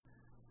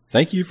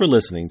Thank you for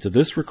listening to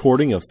this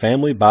recording of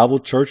Family Bible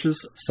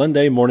Church's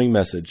Sunday morning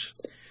message.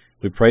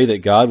 We pray that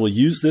God will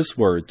use this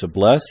word to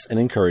bless and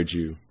encourage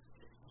you.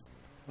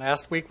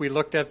 Last week we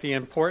looked at the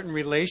important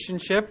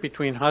relationship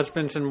between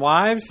husbands and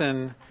wives,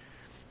 and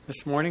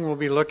this morning we'll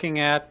be looking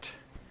at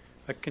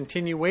a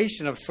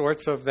continuation of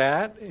sorts of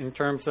that in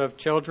terms of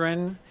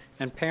children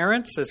and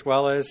parents, as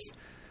well as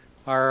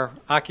our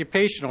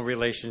occupational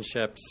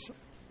relationships.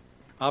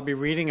 I'll be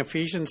reading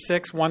Ephesians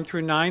 6, 1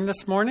 through 9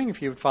 this morning,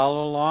 if you would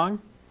follow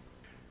along.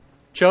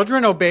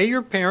 Children, obey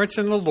your parents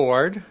in the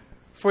Lord,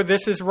 for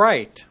this is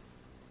right.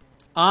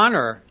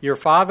 Honor your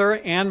father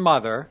and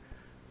mother,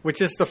 which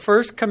is the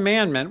first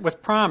commandment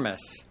with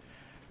promise,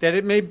 that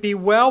it may be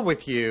well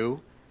with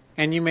you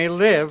and you may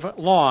live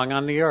long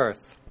on the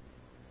earth.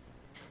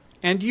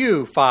 And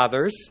you,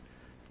 fathers,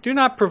 do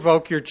not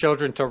provoke your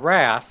children to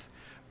wrath,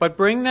 but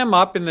bring them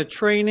up in the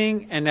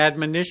training and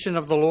admonition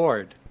of the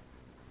Lord.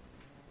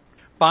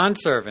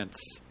 Bondservants,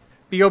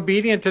 be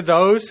obedient to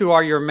those who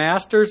are your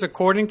masters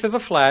according to the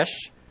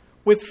flesh,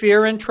 with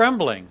fear and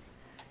trembling,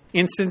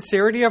 in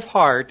sincerity of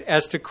heart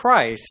as to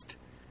Christ,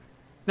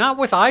 not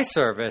with eye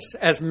service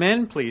as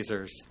men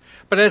pleasers,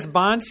 but as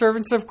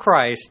bondservants of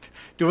Christ,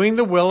 doing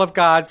the will of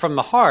God from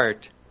the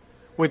heart,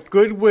 with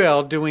good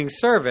will doing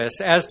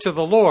service as to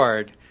the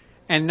Lord,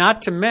 and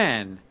not to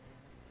men,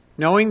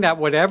 knowing that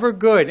whatever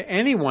good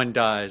anyone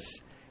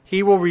does,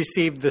 he will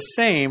receive the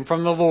same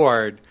from the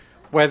Lord,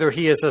 whether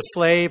he is a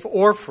slave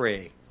or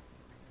free.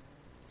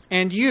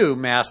 And you,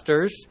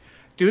 masters,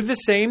 do the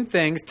same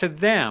things to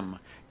them,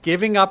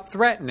 giving up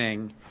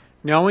threatening,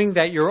 knowing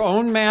that your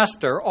own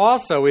master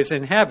also is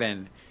in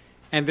heaven,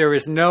 and there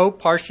is no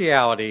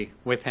partiality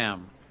with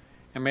him.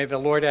 And may the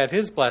Lord add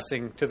his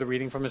blessing to the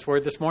reading from his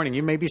word this morning.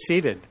 You may be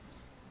seated.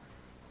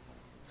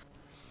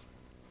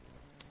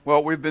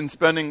 Well, we've been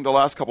spending the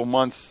last couple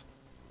months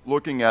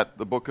looking at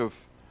the book of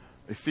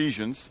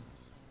Ephesians,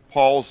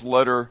 Paul's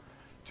letter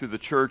to the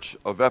church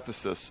of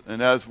Ephesus.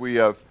 And as we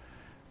have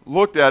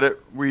looked at it,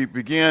 we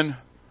began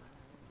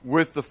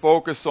with the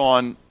focus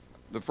on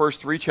the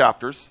first three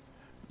chapters,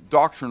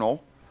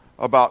 doctrinal,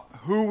 about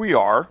who we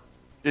are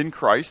in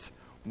Christ,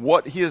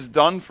 what he has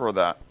done for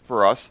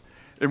us,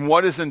 and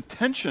what his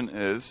intention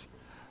is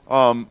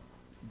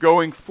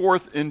going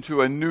forth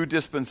into a new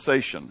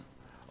dispensation,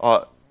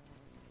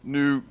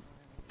 new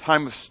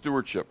time of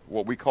stewardship,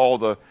 what we call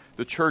the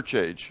church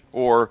age,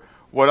 or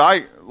what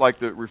I like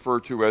to refer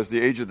to as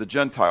the age of the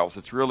Gentiles.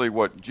 It's really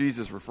what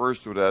Jesus refers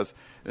to it as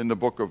in the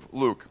book of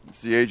Luke.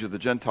 It's the age of the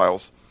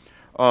Gentiles,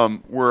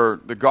 where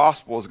the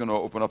gospel is going to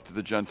open up to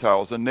the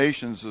Gentiles. The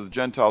nations of the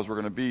Gentiles were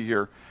going to be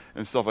here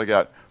and stuff like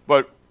that.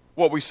 But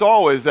what we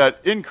saw is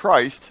that in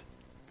Christ,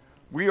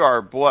 we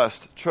are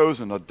blessed,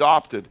 chosen,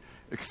 adopted,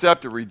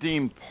 accepted,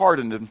 redeemed,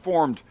 pardoned,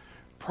 informed,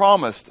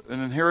 promised, an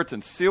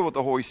inheritance, sealed with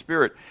the Holy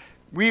Spirit.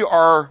 We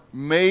are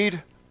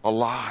made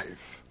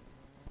alive.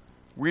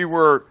 We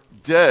were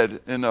dead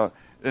in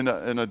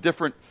a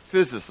different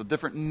physis, a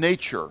different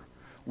nature.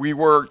 We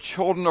were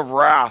children of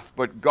wrath,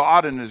 but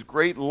God in his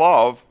great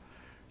love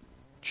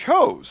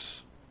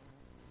chose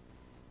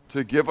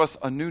to give us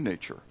a new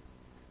nature,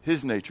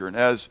 his nature. And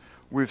as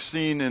we've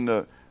seen in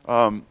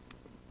the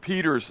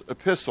Peter's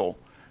epistle,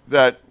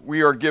 that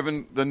we are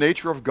given the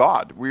nature of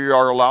God. We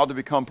are allowed to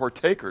become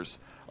partakers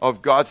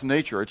of God's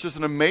nature. It's just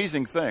an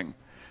amazing thing.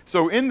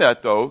 So in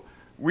that, though,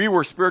 we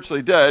were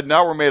spiritually dead.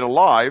 Now we're made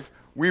alive.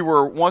 We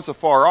were once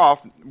afar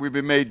off. We've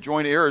been made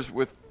joint heirs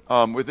with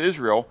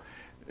Israel.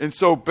 And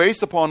so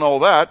based upon all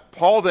that,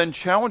 Paul then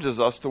challenges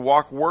us to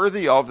walk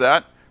worthy of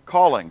that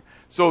calling.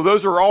 So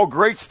those are all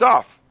great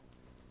stuff.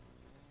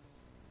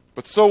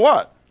 But so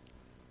what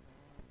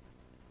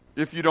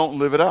if you don't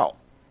live it out?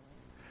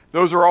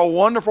 Those are all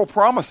wonderful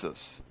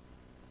promises,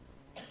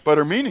 but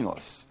are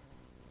meaningless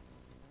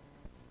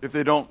if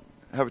they don't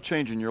have a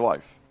change in your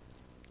life.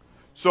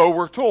 So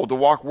we're told to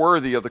walk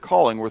worthy of the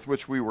calling with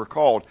which we were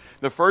called.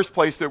 The first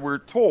place that we're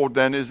told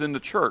then is in the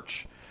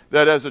church.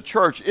 That as a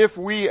church, if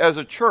we as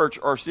a church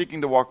are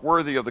seeking to walk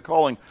worthy of the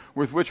calling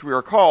with which we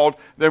are called,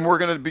 then we're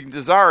going to be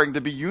desiring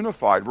to be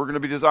unified. We're going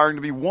to be desiring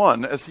to be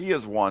one as he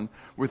is one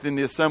within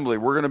the assembly.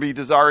 We're going to be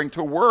desiring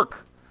to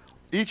work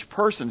each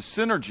person,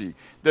 synergy,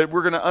 that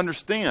we're going to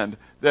understand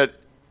that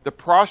the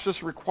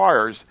process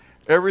requires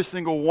every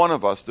single one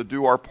of us to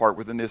do our part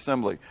within the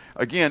assembly.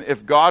 Again,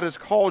 if God has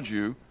called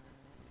you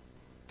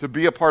to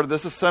be a part of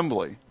this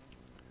assembly,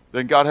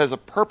 then God has a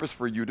purpose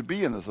for you to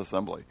be in this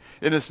assembly.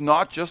 And it's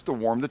not just to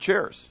warm the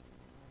chairs.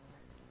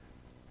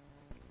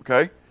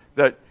 Okay?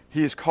 That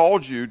he has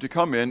called you to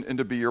come in and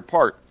to be your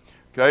part.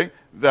 Okay?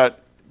 That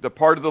the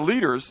part of the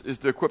leaders is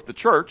to equip the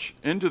church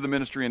into the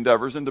ministry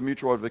endeavors, into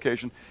mutual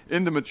edification,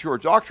 into mature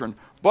doctrine.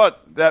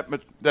 But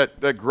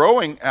that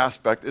growing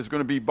aspect is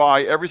going to be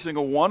by every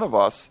single one of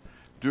us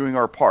doing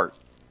our part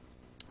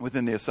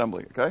within the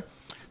assembly. Okay?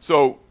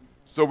 So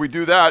we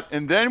do that,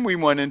 and then we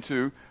went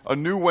into a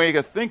new way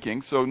of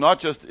thinking, so not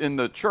just in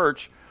the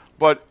church,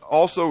 but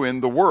also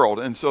in the world.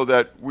 And so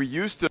that we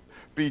used to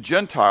be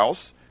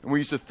Gentiles, and we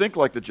used to think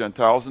like the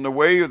Gentiles, and the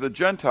way of the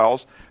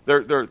Gentiles,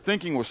 their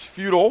thinking was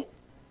futile.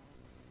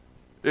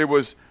 It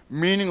was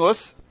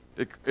meaningless.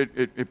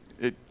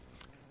 It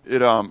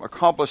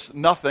accomplished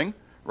nothing,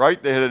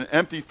 right? They had an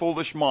empty,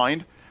 foolish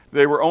mind.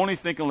 They were only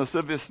thinking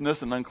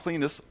lasciviousness and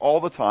uncleanness all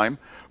the time.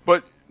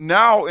 But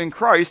now in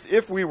Christ,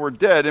 if we were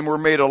dead and were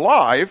made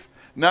alive,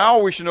 now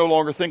we should no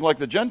longer think like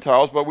the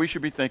Gentiles, but we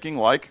should be thinking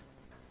like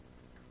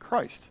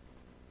Christ.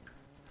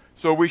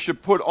 So we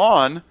should put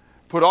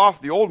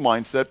off the old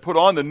mindset, put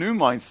on the new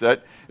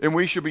mindset, and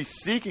we should be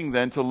seeking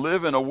then to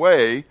live in a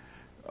way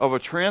of a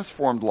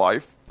transformed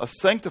life, a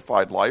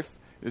sanctified life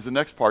is the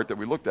next part that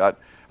we looked at,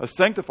 a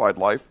sanctified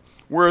life,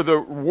 where the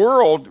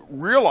world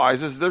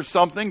realizes there's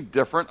something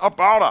different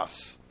about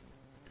us.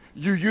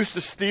 You used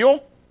to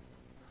steal.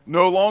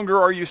 No longer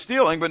are you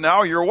stealing, but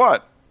now you're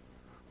what?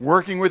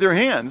 Working with your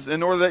hands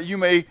in order that you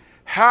may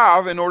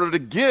have, in order to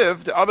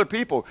give to other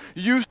people.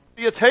 You used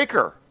to be a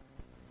taker,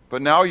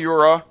 but now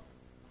you're a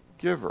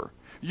giver.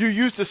 You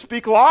used to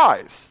speak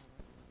lies,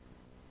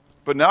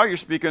 but now you're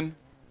speaking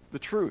the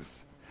truth.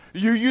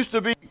 You used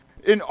to be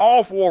in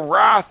awful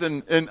wrath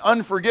and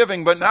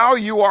unforgiving, but now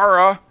you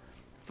are a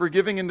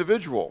forgiving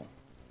individual.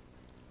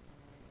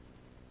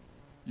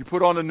 You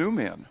put on a new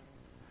man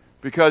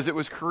because it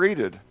was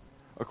created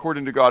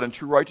according to God in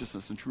true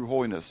righteousness and true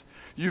holiness.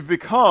 You've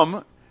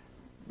become,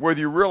 whether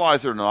you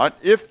realize it or not,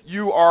 if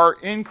you are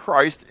in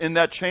Christ and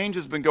that change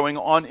has been going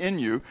on in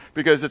you,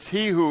 because it's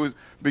He who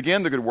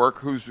began the good work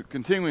who's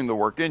continuing the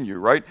work in you,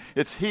 right?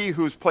 It's He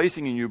who's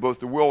placing in you both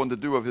the will and to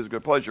do of His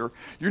good pleasure.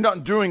 You're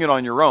not doing it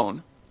on your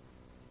own.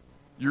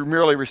 You're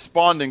merely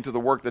responding to the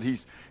work that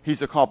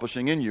He's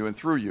accomplishing in you and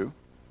through you.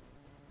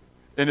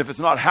 And if it's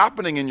not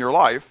happening in your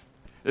life,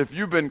 if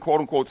you've been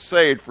quote-unquote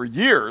saved for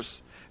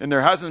years and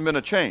there hasn't been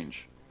a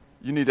change,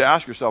 you need to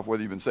ask yourself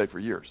whether you've been saved for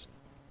years.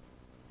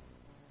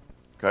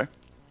 Okay?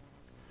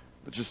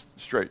 But just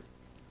straight.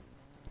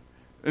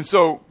 And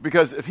so,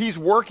 because if He's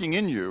working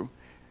in you,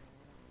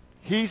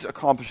 He's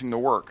accomplishing the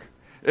work.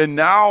 And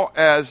now,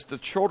 as the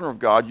children of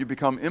God, you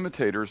become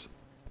imitators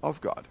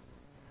of God.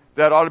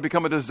 That ought to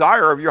become a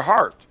desire of your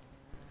heart.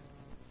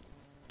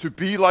 To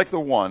be like the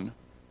one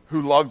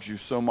who loved you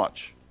so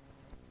much.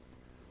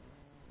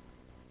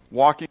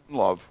 Walking in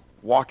love,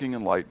 walking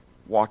in light,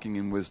 walking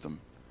in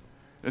wisdom.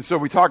 And so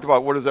we talked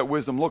about what does that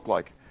wisdom look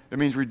like. It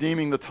means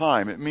redeeming the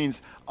time. It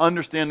means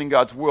understanding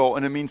God's will.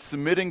 And it means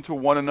submitting to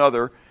one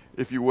another,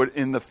 if you would,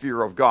 in the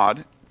fear of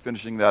God.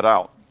 Finishing that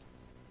out.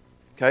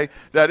 Okay?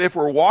 That if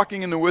we're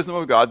walking in the wisdom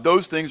of God,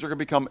 those things are going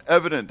to become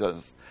evident to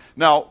us.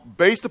 Now,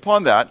 based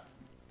upon that,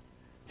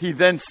 he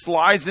then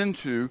slides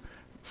into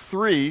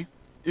 3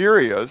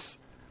 areas,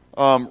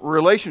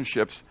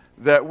 relationships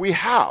that we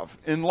have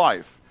in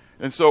life.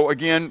 And so,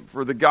 again,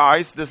 for the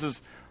guys, this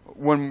is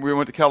when we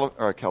went to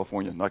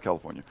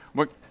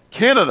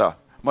Canada,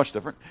 much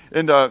different.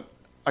 And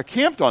I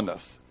camped on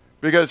this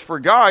because for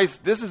guys,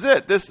 this is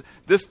it.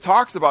 This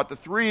talks about the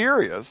 3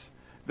 areas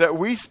that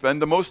we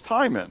spend the most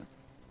time in.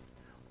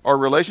 Our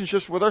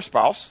relationships with our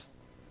spouse,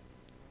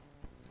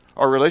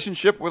 our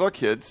relationship with our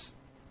kids,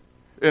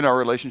 and our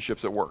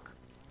relationships at work.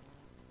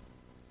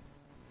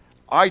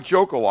 I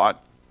joke a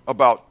lot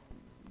about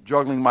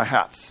juggling my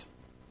hats.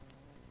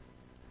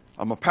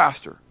 I'm a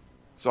pastor,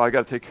 so I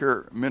got to take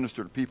care,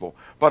 minister to people.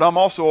 But I'm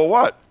also a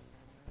what?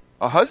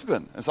 A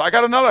husband. And so I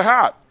got another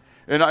hat.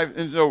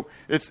 And so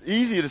it's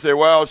easy to say,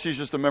 well, she's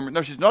just a member.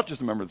 No, she's not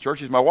just a member of the church.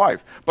 She's my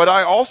wife. But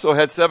I also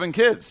had 7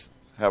 kids.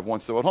 Have one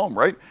still at home,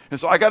 right? And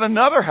so I got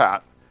another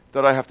hat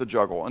that I have to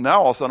juggle. And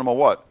now all of a sudden I'm a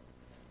what?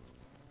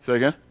 Say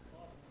again?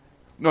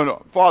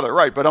 No, father,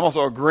 right. But I'm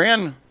also a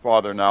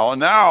grandfather now. And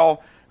now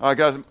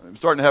I'm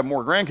starting to have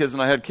more grandkids than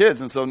I had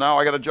kids. And so now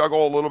I got to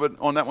juggle a little bit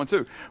on that one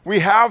too. We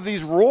have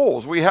these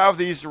roles. We have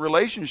these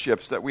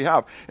relationships that we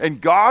have. And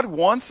God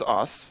wants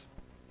us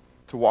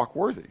to walk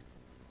worthy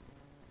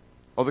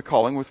of the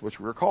calling with which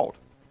we are called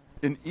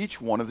in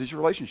each one of these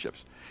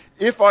relationships.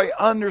 If I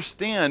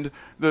understand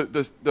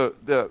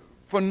the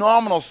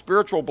phenomenal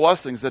spiritual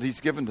blessings that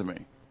He's given to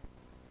me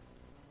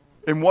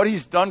and what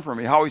He's done for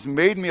me, how He's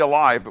made me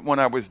alive when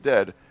I was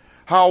dead,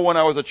 how when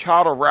I was a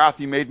child of wrath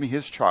He made me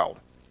His child,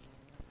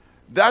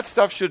 that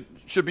stuff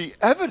should be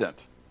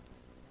evident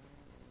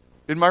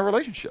in my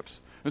relationships.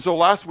 And so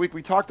last week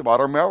we talked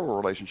about our marital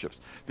relationships,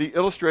 the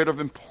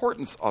illustrative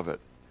importance of it.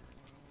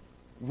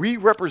 We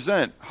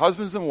represent,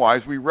 husbands and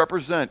wives, we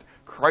represent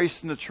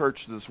Christ and the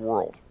church to this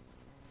world.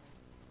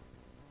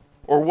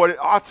 Or what it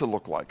ought to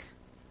look like.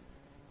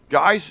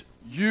 Guys,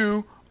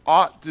 you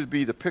ought to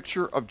be the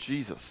picture of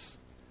Jesus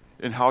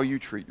in how you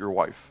treat your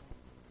wife.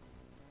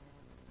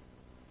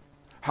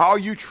 How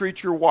you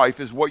treat your wife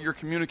is what you're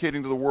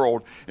communicating to the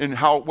world and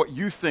what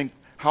you think,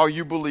 how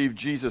you believe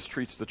Jesus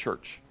treats the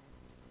church.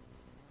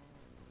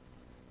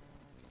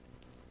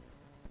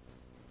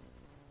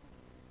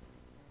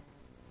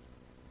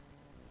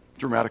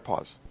 Dramatic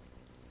pause.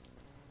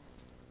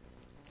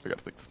 I got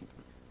to think this one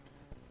through.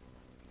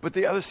 But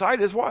the other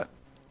side is what?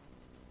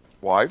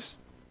 Wives,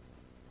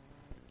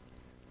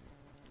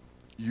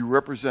 you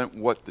represent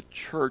what the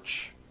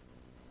church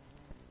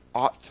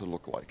ought to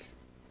look like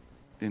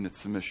in its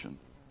submission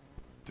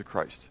to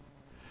Christ.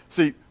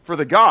 See, for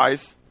the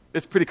guys,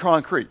 it's pretty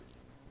concrete.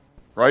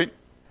 right?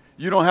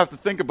 You don't have to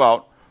think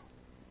about,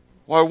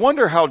 well, I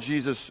wonder how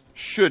Jesus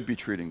should be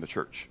treating the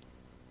church.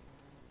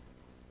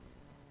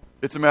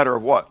 It's a matter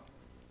of what?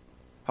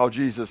 How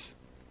Jesus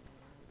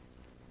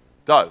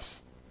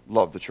does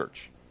love the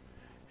church.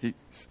 He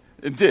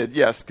did,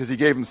 yes, because he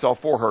gave himself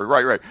for her,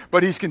 right.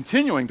 But he's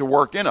continuing to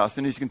work in us,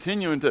 and he's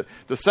continuing to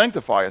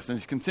sanctify us, and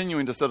he's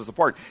continuing to set us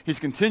apart. He's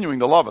continuing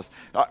to love us.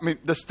 I mean,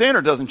 the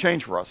standard doesn't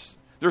change for us.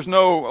 There's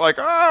no, like,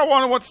 I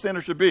wonder what the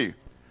standard should be.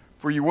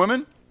 For you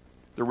women,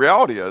 the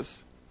reality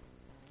is,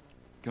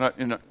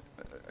 I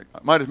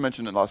might have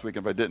mentioned it last week.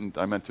 If I didn't,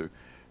 I meant to.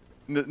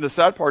 The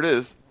sad part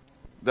is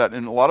that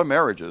in a lot of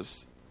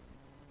marriages,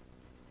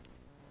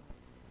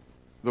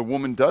 the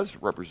woman does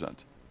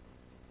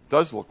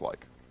look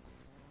like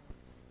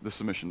the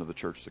submission of the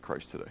church to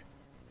Christ today.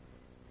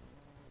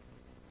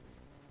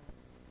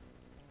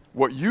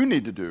 What you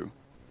need to do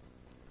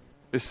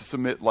is to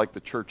submit like the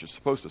church is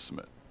supposed to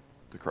submit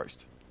to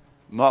Christ,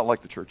 not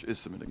like the church is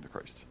submitting to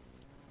Christ.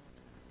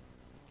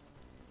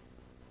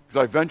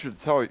 Because I venture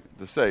to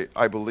say,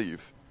 I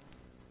believe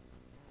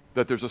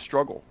that there's a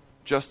struggle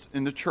just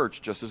in the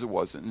church, just as it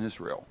was in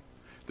Israel.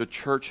 The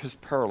church has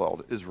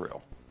paralleled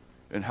Israel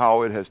in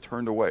how it has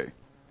turned away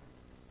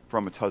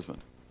from its husband,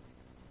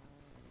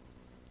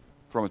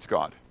 from its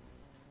God.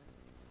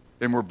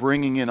 And we're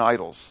bringing in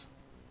idols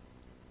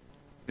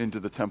into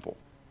the temple.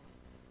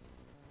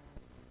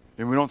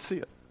 And we don't see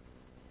it.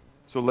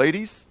 So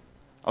ladies,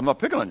 I'm not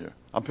picking on you.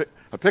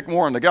 I pick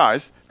more on the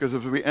guys, because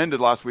as we ended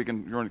last week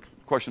and during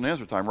question and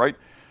answer time, right?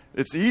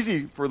 It's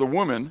easy for the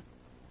woman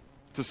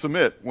to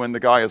submit when the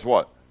guy is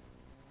what?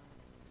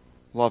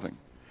 Loving.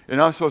 And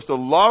I'm supposed to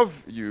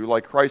love you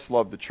like Christ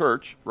loved the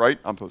church, right?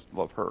 I'm supposed to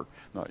love her,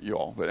 not you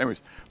all. But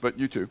anyways, but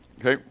you too,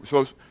 okay?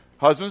 So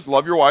husbands,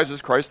 love your wives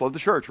as Christ loved the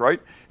church,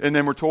 right? And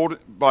then we're told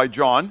by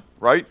John,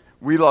 right?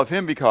 We love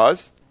him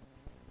because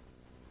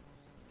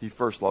he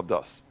first loved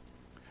us.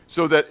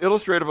 So that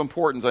illustrative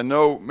importance, I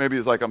know maybe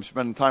it's like I'm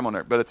spending time on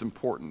it, but it's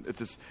important. It's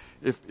just,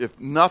 if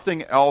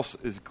nothing else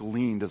is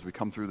gleaned as we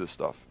come through this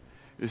stuff,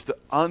 is to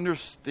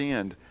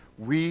understand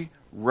we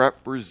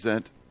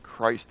represent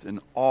Christ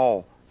in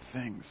all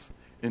things.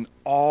 In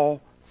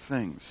all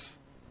things.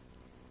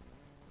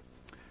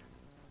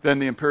 Then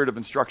the imperative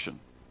instruction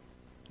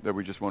that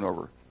we just went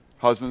over.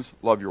 Husbands,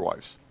 love your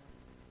wives.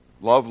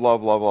 Love,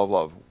 love, love, love,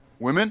 love.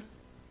 Women,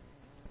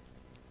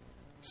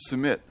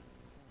 submit.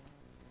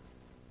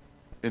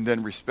 And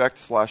then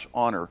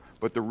respect/honor.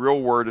 But the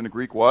real word in the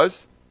Greek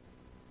was,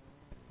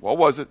 what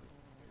was it?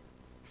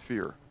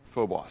 Fear.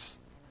 Phobos.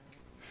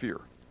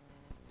 Fear.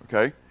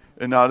 Okay?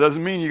 And now it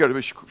doesn't mean you got to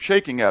be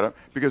shaking at it,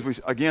 because we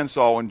again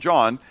saw in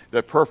John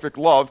that perfect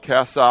love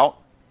casts out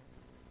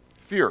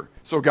fear.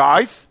 So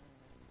guys,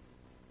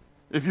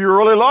 if you're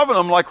really loving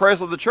them like Christ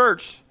loved the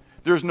church,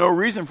 there's no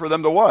reason for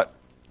them to what?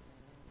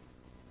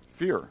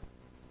 Fear.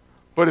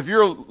 But if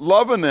you're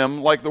loving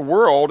them like the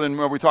world, and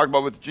when we talked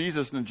about with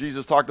Jesus, and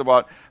Jesus talked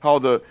about how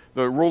the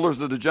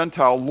rulers of the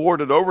Gentiles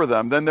lorded over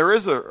them, then there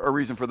is a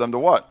reason for them to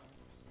what?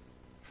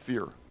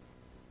 Fear.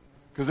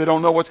 Because they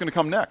don't know what's going to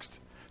come next.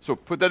 So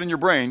put that in your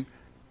brain,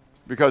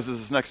 because this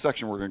is the next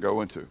section we're going to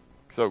go into.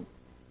 So,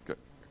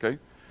 okay?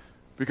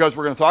 Because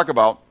we're going to talk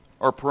about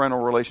our parental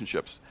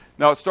relationships.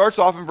 Now, it starts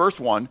off in verse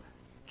 1,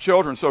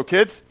 children. So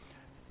kids,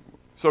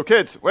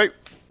 wait,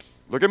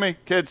 look at me,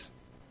 kids.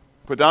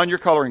 Put down your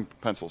coloring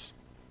pencils.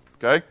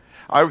 Okay?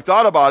 I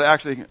thought about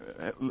actually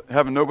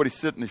having nobody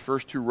sit in the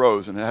first two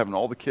rows and having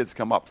all the kids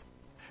come up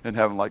and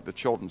having like the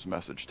children's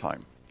message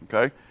time.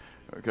 Okay?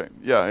 Okay.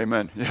 Yeah,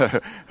 amen. Yeah.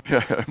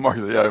 Mark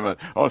said, yeah, amen.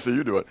 I want to see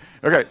you do it.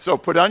 Okay, so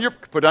put down your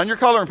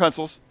coloring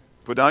pencils.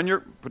 Put down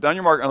your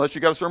mark, unless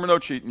you got a sermon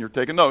note sheet and you're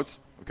taking notes.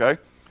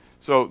 Okay?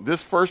 So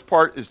this first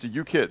part is to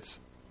you kids.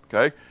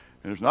 Okay?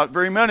 And there's not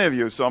very many of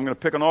you, so I'm going to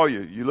pick on all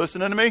you. You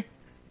listening to me?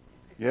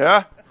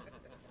 Yeah?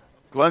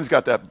 Glenn's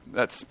got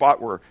that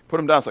spot where, put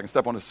him down so I can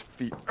step on his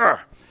feet. Urgh.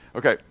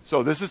 Okay,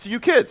 so this is to you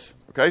kids.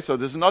 Okay, so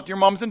this is not to your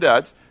moms and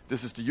dads.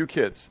 This is to you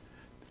kids.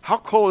 How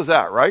cool is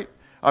that, right?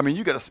 I mean,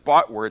 you got a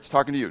spot where it's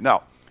talking to you.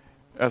 Now,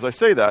 as I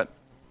say that,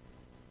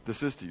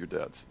 this is to your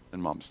dads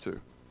and moms too.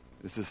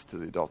 This is to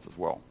the adults as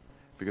well.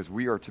 Because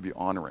we are to be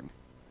honoring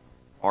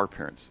our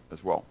parents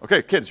as well.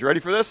 Okay, kids, you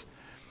ready for this?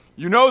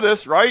 You know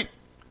this, right?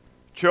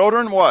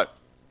 Children, what?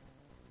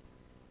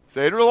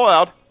 Say it real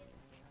loud.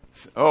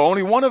 Oh,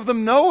 only one of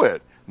them know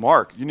it.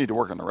 Mark, you need to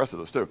work on the rest of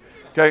those too.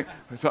 Okay?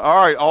 So, all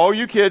right, all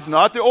you kids,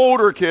 not the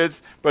older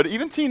kids, but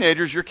even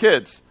teenagers, your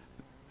kids.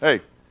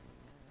 Hey,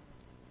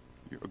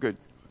 you're good.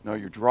 No,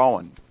 you're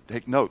drawing.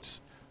 Take notes.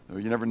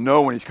 You never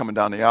know when he's coming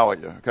down the alley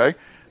at you, okay?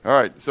 All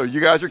right, so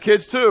you guys are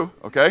kids too,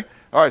 okay?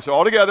 All right, so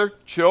all together,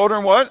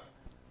 children, what?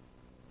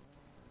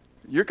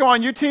 Come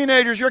on, you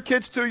teenagers, you're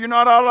kids too. You're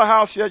not out of the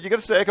house yet. You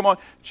got to say, come on.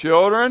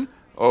 Children,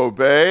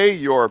 obey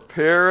your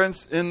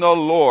parents in the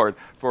Lord,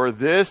 for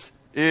this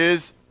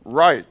is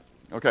right.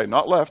 Okay,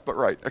 not left, but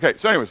right. Okay,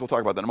 so anyways, we'll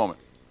talk about that in a moment.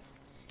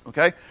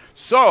 Okay,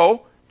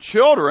 so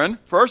children,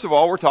 first of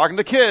all, we're talking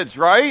to kids,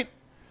 right?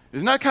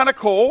 Isn't that kind of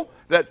cool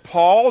that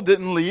Paul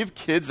didn't leave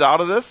kids out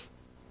of this?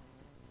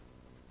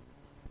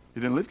 He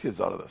didn't leave kids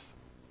out of this.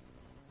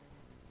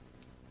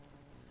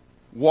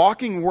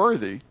 walking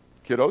worthy,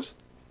 kiddos,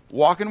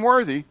 walking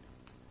worthy,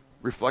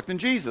 reflecting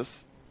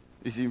Jesus,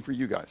 is even for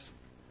you guys.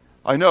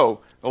 I know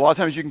a lot of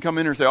times you can come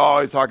in and say,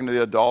 oh, he's talking to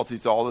the adults,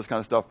 he's all this kind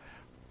of stuff.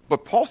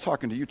 But Paul's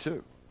talking to you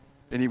too.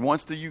 And he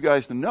wants you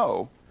guys to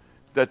know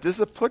that this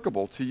is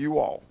applicable to you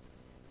all.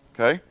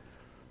 Okay?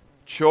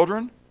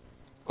 Children,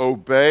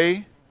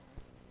 obey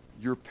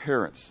your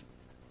parents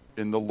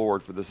in the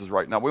Lord, for this is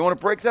right. Now, we want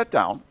to break that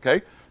down.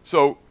 Okay?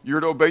 So,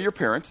 you're to obey your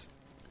parents.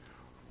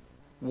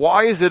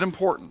 Why is it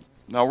important?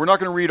 Now, we're not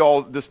going to read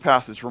all this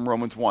passage from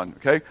Romans 1.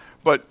 Okay?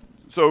 But,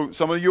 so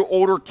some of you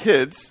older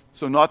kids,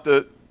 so not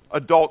the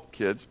adult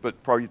kids,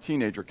 but probably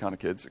teenager kind of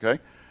kids, okay?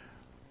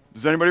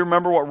 Does anybody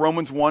remember what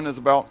Romans 1 is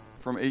about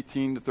from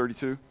 18 to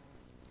 32?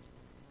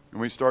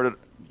 When we started,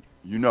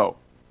 you know.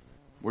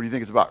 What do you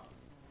think it's about?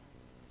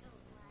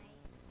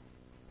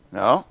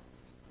 No.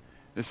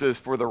 It says,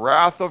 for the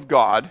wrath of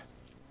God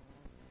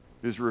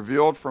is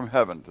revealed from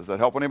heaven. Does that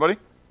help anybody?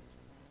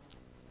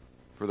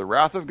 For the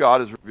wrath of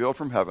God is revealed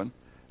from heaven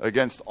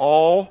against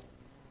all...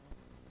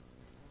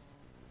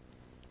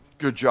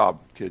 Good job,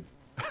 kid.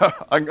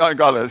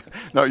 Ungodliness.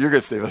 No, you're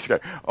good, Steve. That's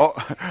okay.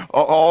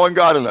 All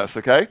ungodliness,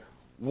 okay?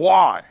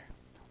 Why?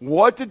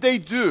 What did they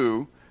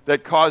do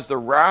that caused the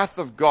wrath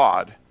of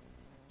God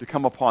to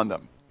come upon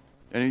them?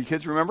 Any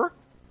kids remember?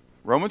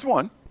 Romans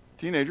 1.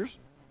 Teenagers.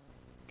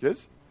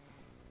 Kids?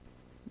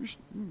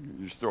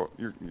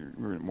 You're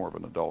more of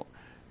an adult.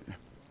 Do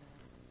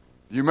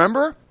you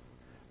remember?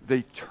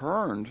 They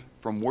turned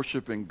from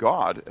worshiping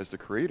God as the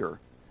creator,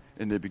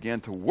 and they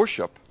began to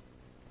worship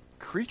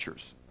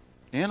creatures,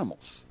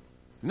 animals.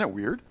 Isn't that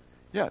weird?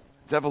 Yeah,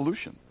 it's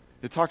evolution.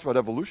 It talks about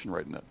evolution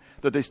right in that.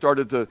 That they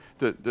started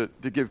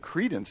to give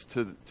credence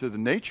to the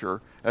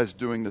nature as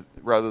doing this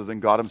rather than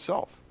God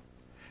himself.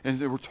 And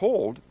they were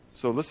told,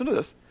 so listen to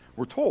this,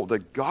 we're told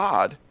that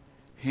God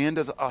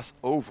handed us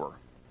over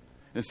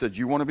and said,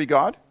 you want to be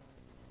God?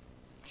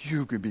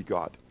 You can be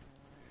God.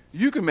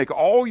 You can make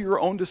all your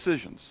own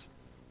decisions.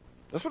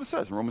 That's what it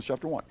says in Romans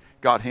chapter 1.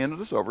 God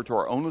handed us over to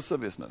our own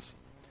lasciviousness.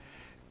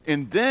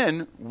 And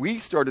then we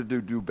started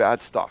to do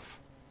bad stuff.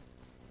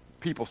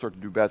 People start to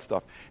do bad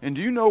stuff. And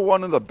do you know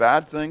one of the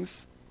bad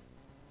things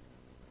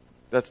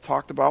that's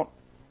talked about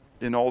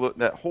in all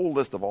that whole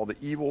list of all the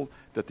evil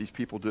that these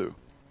people do?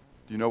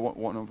 Do you know what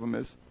one of them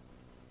is?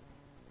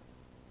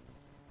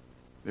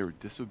 They were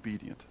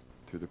disobedient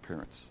to their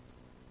parents.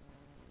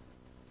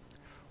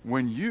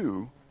 When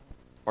you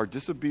are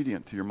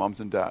disobedient to your moms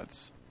and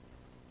dads,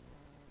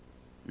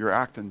 you're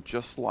acting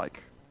just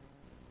like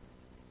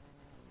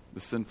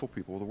the sinful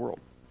people of the world,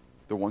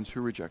 the ones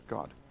who reject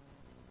God.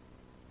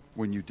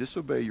 When you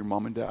disobey your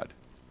mom and dad,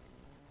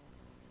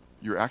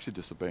 you're actually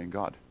disobeying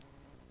God.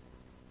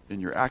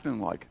 And you're acting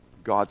like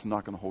God's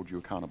not going to hold you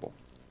accountable.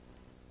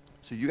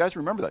 So you guys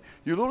remember that.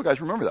 You little guys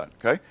remember that,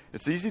 okay?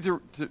 It's easy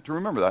to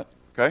remember that,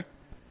 okay?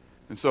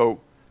 And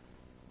so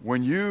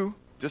when you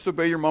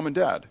disobey your mom and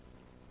dad,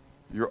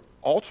 you're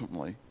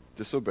ultimately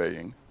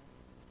disobeying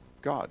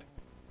God.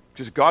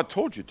 Because God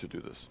told you to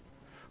do this.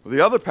 Well,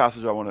 the other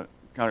passage I want to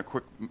kind of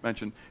quick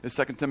mention is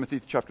 2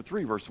 Timothy chapter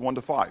 3, verse 1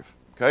 to 5.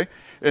 Okay?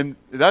 And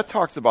that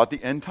talks about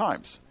the end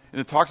times. And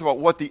it talks about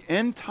what the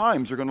end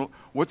times are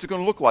what's it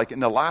going to look like in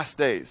the last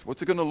days?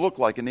 What's it going to look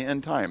like in the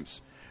end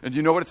times? And do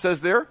you know what it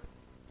says there?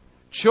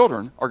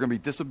 Children are going to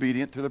be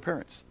disobedient to their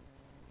parents.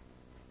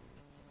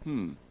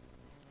 Isn't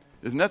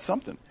that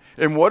something?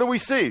 And what do we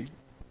see?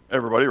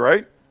 Everybody,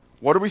 right?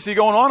 What do we see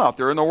going on out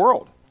there in the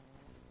world?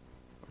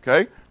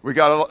 Okay? We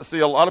got to see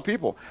a lot of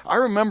people. I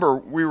remember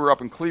we were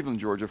up in Cleveland,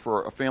 Georgia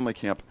for a family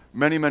camp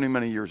many, many,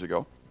 many years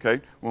ago,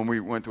 okay, when we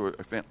went to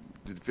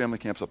did family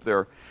camps up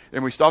there.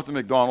 And we stopped at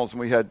McDonald's, and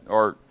we had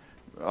our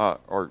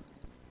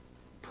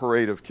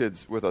parade of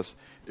kids with us.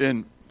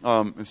 And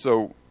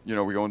so, you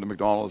know, we go into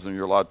McDonald's, and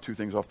you're allowed 2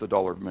 things off the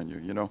dollar menu,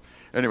 you know.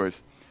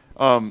 Anyways,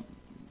 but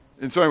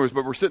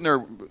we're sitting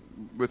there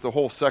with the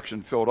whole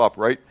section filled up,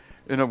 right?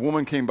 And a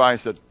woman came by and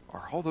said,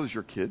 "Are all those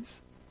your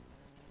kids?"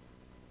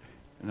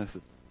 And I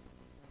said,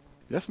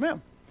 "Yes,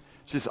 ma'am."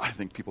 She says, "I don't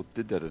think people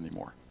did that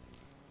anymore."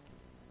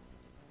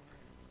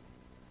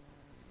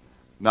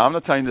 Now, I'm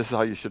not telling you this is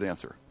how you should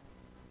answer.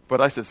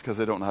 But I said it's because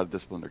they don't know how to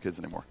discipline their kids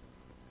anymore.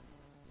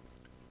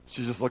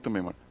 She just looked at me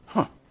and went,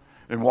 "Huh,"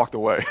 and walked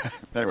away.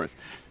 Anyways,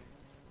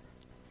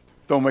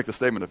 don't make the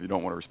statement if you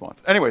don't want a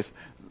response. Anyways,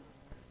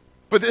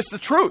 but it's the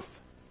truth.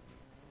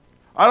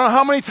 I don't know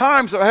how many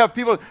times I have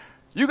people,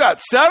 "You got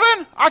 7?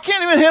 I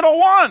can't even handle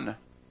 1.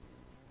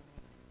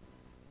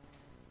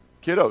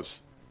 Kiddos,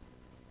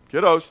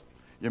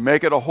 you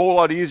make it a whole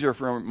lot easier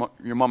for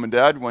your mom and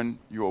dad when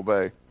you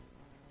obey.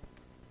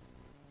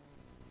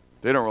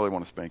 They don't really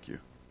want to spank you.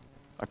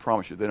 I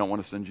promise you, they don't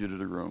want to send you to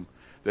the room.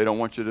 They don't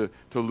want you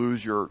to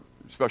lose your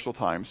special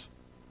times.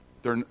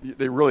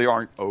 They really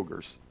aren't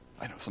ogres.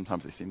 I know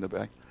sometimes they seem to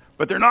be,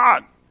 but they're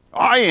not.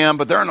 I am,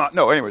 but they're not.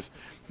 No, anyways.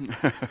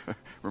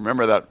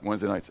 Remember that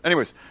Wednesday nights.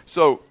 Anyways,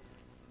 so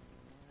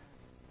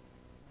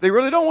they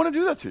really don't want to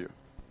do that to you.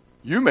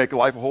 You make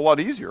life a whole lot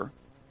easier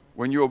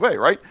when you obey,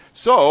 right?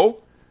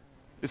 So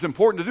it's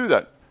important to do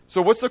that.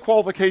 So what's the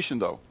qualification,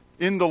 though?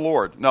 in the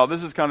Lord. Now,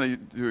 this is kind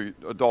of to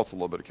adults a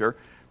little bit of care,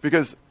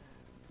 because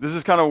this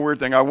is kind of a weird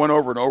thing. I went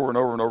over and over and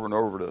over and over and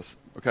over this,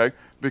 okay?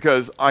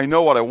 Because I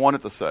know what I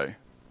wanted to say,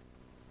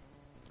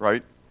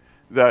 right?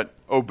 That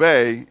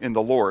obey in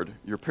the Lord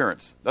your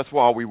parents. That's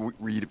why we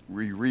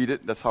read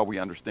it. That's how we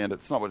understand it.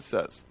 It's not what it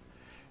says.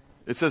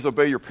 It says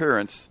obey your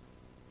parents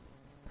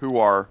who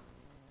are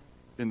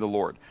in the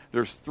Lord.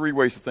 There's 3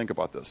 ways to think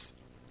about this,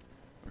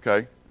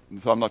 okay?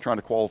 And so I'm not trying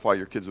to qualify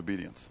your kids'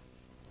 obedience,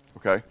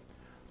 okay?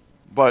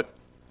 But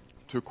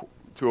to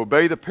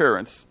obey the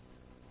parents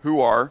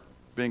who are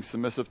being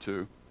submissive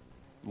to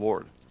the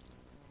Lord.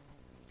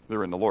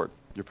 They're in the Lord,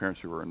 your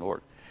parents who are in the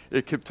Lord.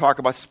 It could talk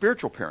about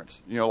spiritual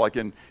parents, like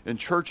in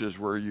churches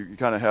where you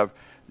kind of have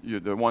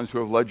the ones who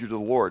have led you to the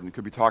Lord, and it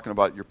could be talking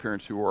about your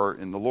parents who are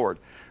in the Lord.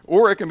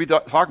 Or it can be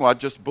talking about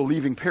just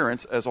believing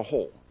parents as a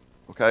whole,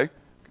 okay?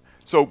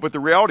 So, but the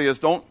reality is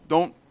do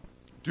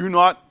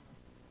not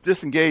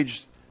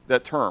disengage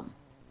that term.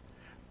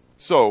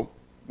 So,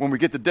 when we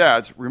get to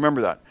dads,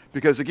 remember that.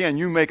 Because again,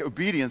 you make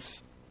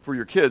obedience for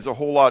your kids a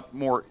whole lot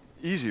more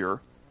easier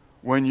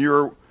when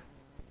you're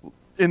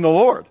in the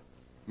Lord.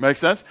 Make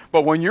sense?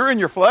 But when you're in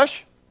your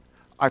flesh,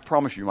 I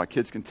promise you, my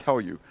kids can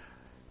tell you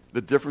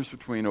the difference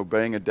between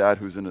obeying a dad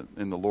who's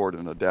in the Lord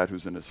and a dad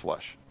who's in his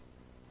flesh.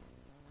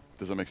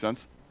 Does that make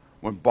sense?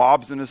 When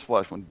Bob's in his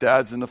flesh, when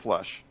Dad's in the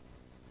flesh,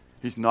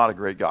 he's not a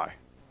great guy.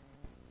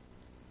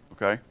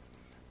 Okay?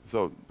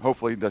 So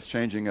hopefully that's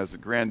changing as a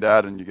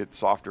granddad, and you get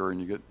softer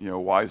and you get,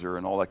 wiser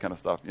and all that kind of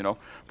stuff,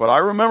 But I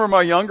remember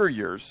my younger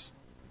years,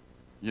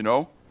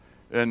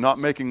 and not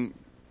making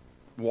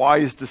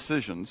wise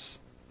decisions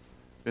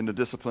in the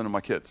discipline of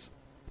my kids.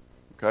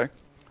 Okay?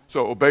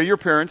 So obey your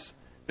parents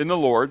in the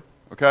Lord,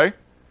 okay?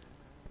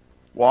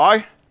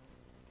 Why?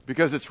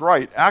 Because it's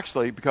right.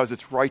 Actually, because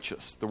it's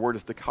righteous. The word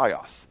is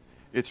dikaios.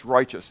 It's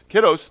righteous.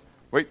 Kiddos,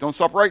 wait, don't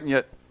stop writing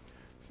yet.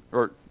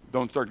 Or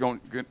don't start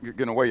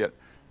getting away yet.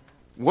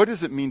 What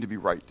does it mean to be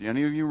right? Do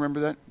any of you remember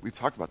that? We've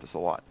talked about this a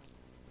lot.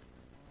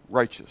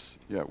 Righteous.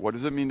 Yeah, what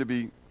does it mean to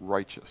be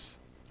righteous?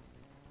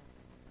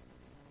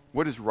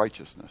 What is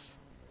righteousness?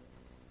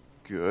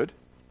 Good.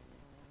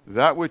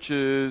 That which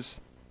is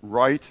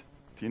right.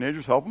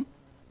 Teenagers, help them.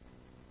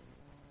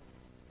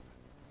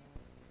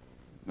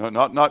 No,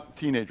 not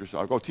teenagers.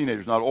 I'll go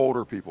teenagers, not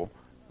older people.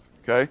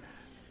 Okay?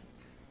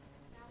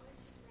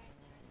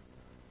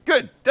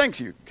 Good. Thanks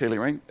you, Kaylee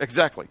Rain.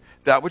 Exactly.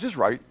 That which is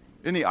right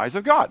in the eyes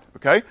of God.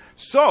 Okay?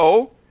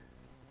 So,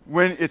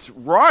 when it's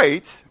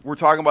right, we're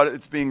talking about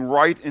it's being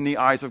right in the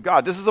eyes of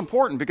God. This is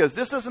important because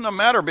this isn't a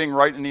matter of being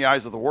right in the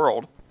eyes of the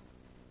world.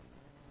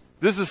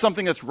 This is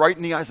something that's right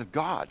in the eyes of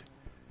God.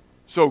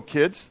 So,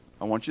 kids,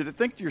 I want you to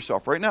think to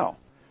yourself right now,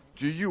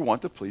 do you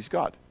want to please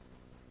God?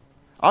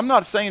 I'm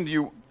not saying to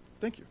you,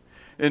 thank you,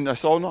 and I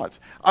saw nods.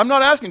 I'm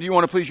not asking, do you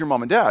want to please your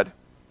mom and dad?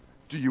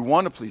 Do you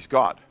want to please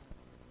God?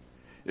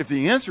 If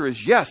the answer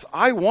is yes,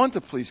 I want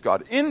to please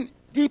God,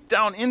 deep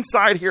down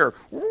inside here,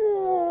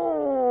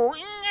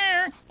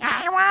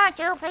 I want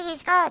to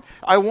please God.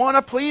 I want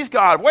to please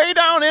God. Way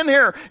down in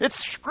here,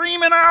 it's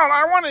screaming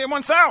out. It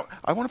wants out.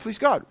 I want to please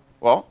God.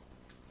 Well,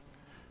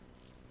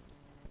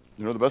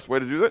 you know the best way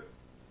to do it?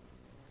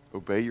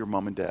 Obey your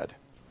mom and dad.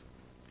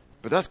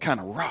 But that's kind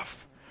of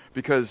rough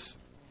because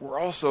we're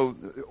also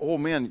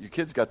old man. Your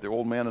kids got the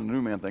old man and the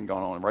new man thing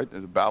going on, right?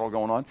 There's a battle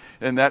going on.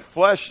 And that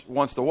flesh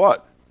wants to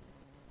what?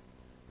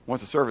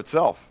 Wants to serve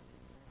itself.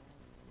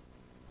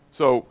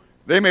 So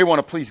they may want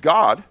to please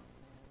God,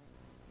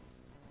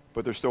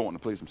 but they're still wanting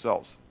to please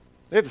themselves.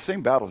 They have the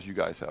same battles you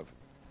guys have.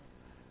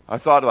 I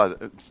thought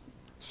about it.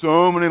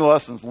 So many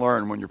lessons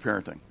learned when you're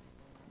parenting,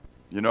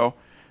 And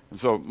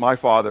so my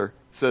father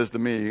says to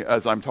me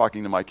as I'm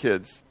talking to my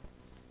kids,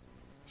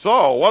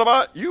 so what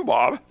about you,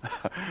 Bob?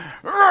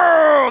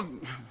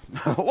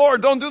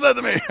 Lord, don't do that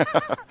to me.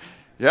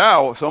 Yeah,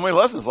 well, so many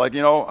lessons. Like,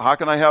 how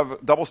can I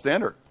have double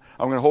standard?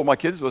 I'm going to hold my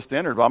kids to a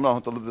standard, but I'm not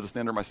going to have to live to the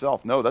standard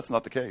myself. No, that's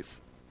not the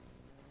case.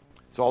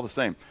 It's all the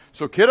same.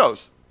 So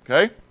kiddos,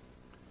 okay?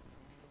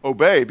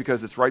 Obey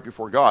because it's right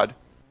before God.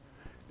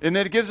 And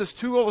then it gives us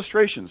 2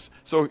 illustrations.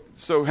 So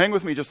hang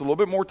with me just a little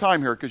bit more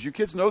time here because you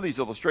kids know these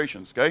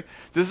illustrations, okay?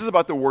 This is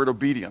about the word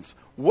obedience.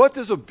 What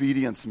does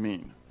obedience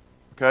mean?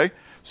 Okay?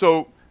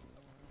 So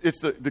it's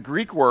the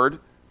Greek word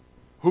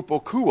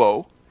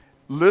hupokuo.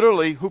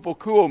 Literally,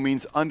 hupokuo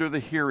means under the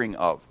hearing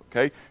of,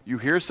 okay? You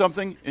hear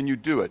something and you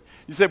do it.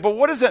 You say, but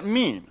what does that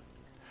mean?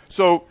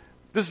 So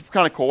this is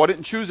kind of cool. I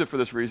didn't choose it for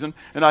this reason,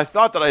 and I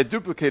thought that I had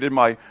duplicated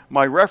my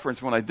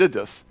reference when I did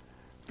this.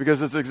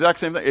 Because it's the exact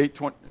same thing,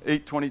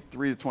 8:23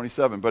 to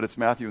 27, but it's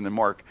Matthew and then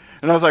Mark.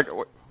 And I was like,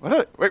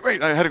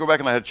 wait, I had to go back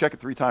and I had to check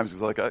it 3 times.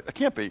 Because I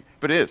can't be,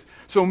 but it is.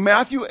 So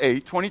Matthew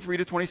 8:23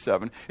 to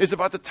 27 is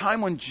about the time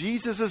when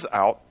Jesus is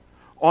out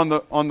in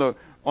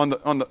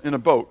a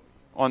boat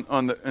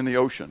in the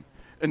ocean,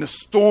 and the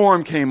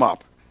storm came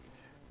up,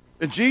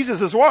 and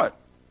Jesus is what?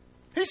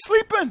 He's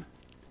sleeping.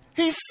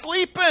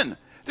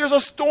 There's a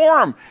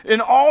storm,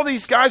 and all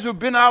these guys who've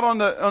been out in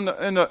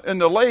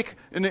the lake,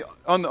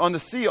 on the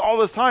sea all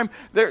this time,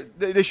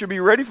 they should be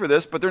ready for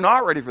this, but they're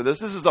not ready for this.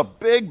 This is a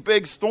big,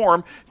 big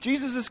storm.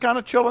 Jesus is kind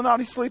of chilling out.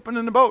 He's sleeping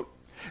in the boat.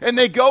 And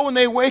they go and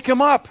they wake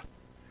him up.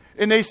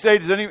 And they say,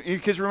 does any of you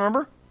kids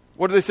remember?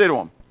 What do they say to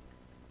him?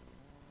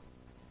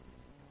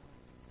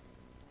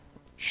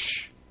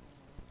 Shh.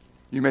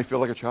 You may feel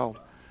like a child.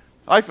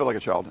 I feel like a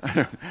child.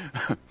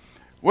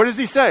 What does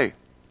he say?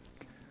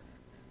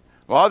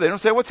 Well, they don't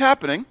say what's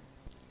happening.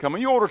 Come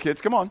on, you older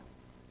kids, come on.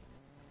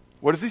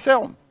 What does he say to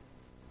them?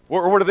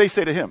 Or what do they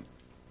say to him?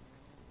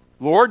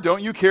 Lord,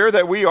 don't you care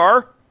that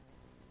we're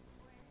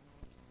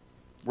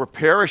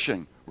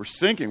perishing. We're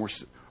sinking.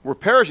 We're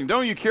perishing.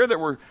 Don't you care that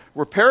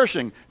we're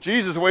perishing?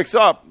 Jesus wakes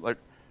up. Like,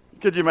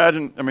 could you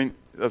imagine? I mean,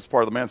 that's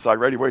part of the man's side,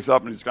 right? He wakes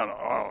up and he's kind of,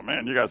 oh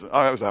man, you guys,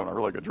 I was having a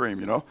really good dream,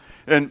 you know?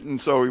 And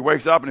so he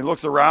wakes up and he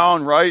looks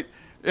around, right?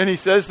 And he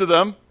says to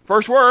them,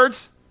 first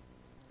words,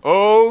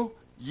 "O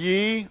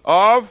ye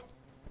of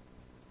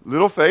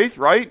little faith,"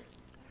 right?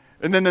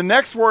 And then the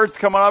next words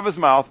come out of his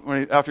mouth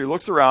after he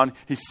looks around.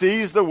 He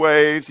sees the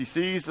waves, he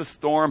sees the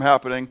storm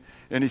happening,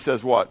 and he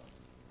says what?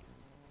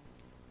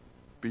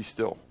 Be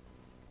still.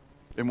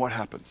 And what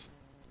happens?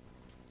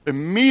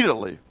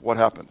 Immediately, what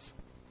happens?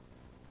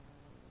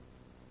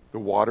 The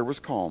water was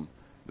calm.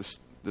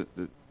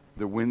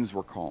 The winds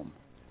were calm.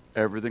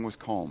 Everything was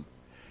calm.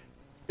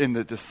 And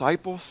the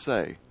disciples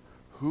say,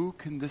 who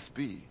can this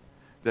be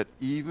that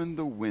even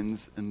the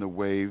winds and the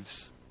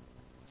waves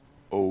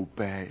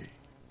obey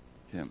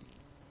him?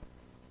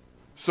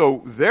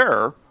 So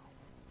there,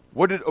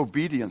 what did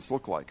obedience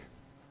look like?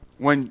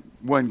 When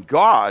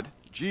God,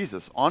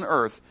 Jesus, on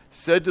earth,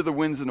 said to the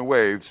winds and the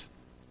waves,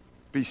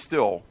 be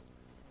still,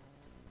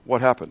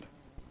 what happened?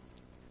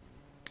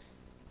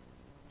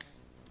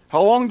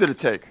 How long did it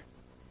take?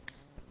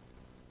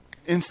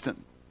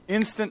 Instant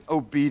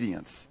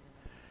obedience.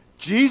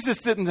 Jesus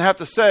didn't have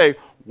to say,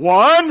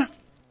 1,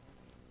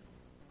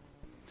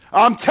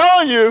 I'm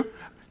telling you,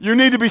 you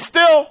need to be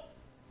still.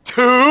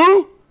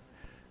 2,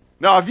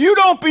 now if you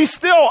don't be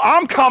still,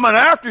 I'm coming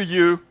after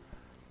you.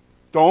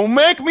 Don't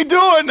make me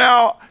do it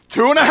now.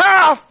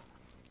 2.5,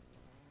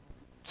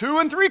 2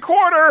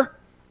 3/4,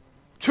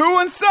 2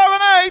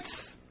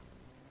 7/8.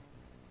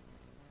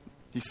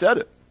 He said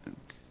it. And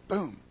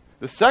boom.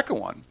 The second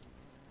one,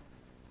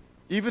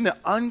 even the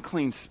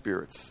unclean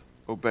spirits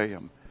obey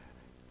him.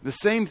 The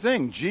same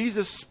thing.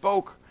 Jesus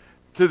spoke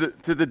to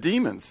the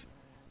demons,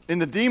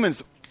 and the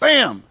demons,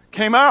 bam,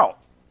 came out.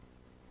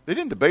 They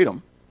didn't debate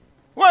him.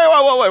 Wait.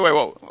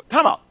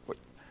 Time out.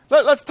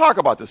 Let's talk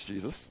about this,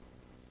 Jesus.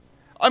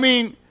 I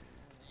mean,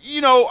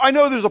 you know, I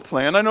know there's a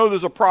plan. I know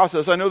there's a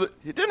process. I know that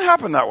it didn't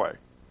happen that way.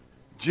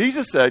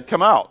 Jesus said,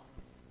 come out.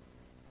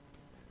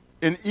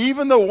 And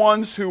even the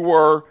ones who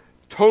were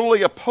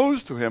totally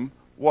opposed to him,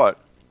 what?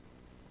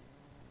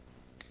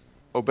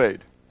 Obeyed.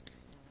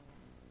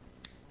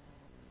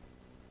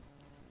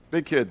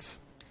 Big kids.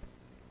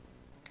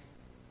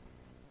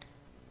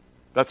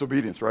 That's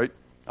obedience, right?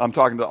 I'm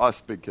talking to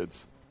us big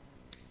kids.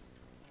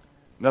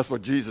 And that's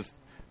what Jesus,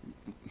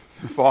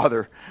 the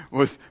Father,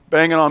 was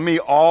banging on me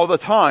all the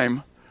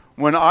time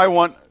when I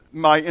want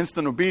my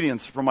instant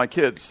obedience from my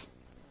kids.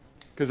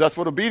 Because that's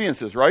what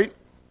obedience is, right?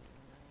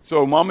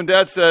 So mom and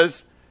dad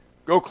says,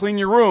 go clean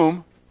your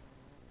room.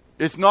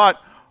 It's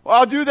not, well,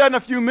 I'll do that in a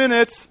few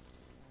minutes.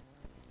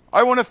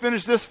 I want to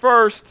finish this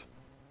first.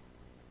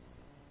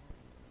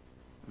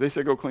 They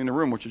say, go clean the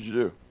room. What should you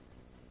do?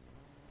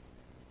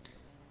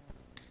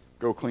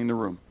 Go clean the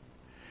room.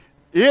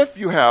 If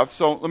you have,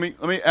 so let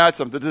me add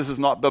something. This is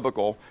not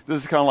biblical.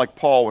 This is kind of like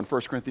Paul in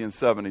 1 Corinthians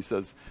 7. He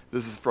says,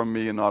 this is from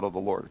me and not of the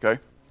Lord, okay?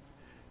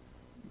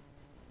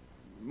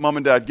 Mom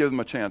and dad, give them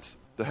a chance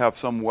to have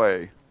some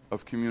way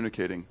of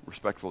communicating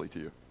respectfully to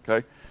you,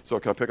 okay? So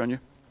can I pick on you?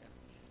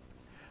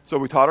 So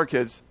we taught our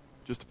kids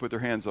just to put their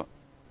hands on,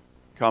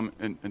 come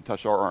and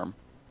touch our arm,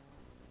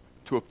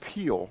 to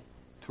appeal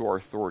to our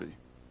authority.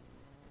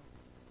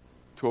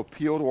 To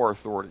appeal to our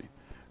authority.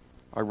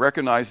 I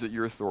recognize that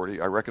you're authority.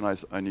 I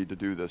recognize I need to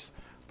do this,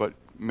 but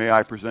may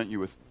I present you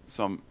with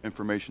some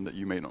information that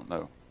you may not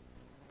know.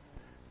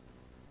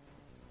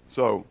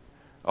 So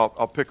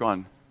I'll pick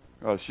on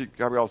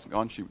Gabrielle's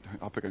gone.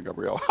 I'll pick on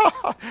Gabrielle.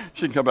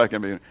 She can come back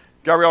in.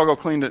 Gabrielle, go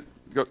clean it.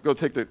 Go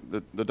take the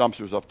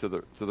dumpsters up to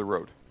the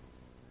road.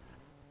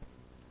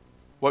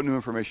 What new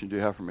information do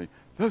you have for me?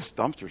 Those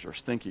dumpsters are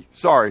stinky.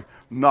 Sorry,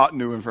 not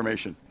new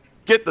information.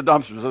 Get the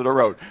dumpsters to the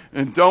road.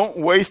 And don't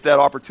waste that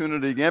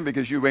opportunity again,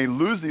 because you may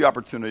lose the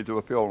opportunity to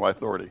appeal to my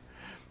authority.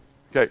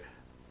 Okay.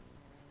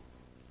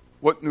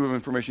 What new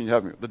information do you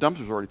have for me? The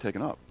dumpsters are already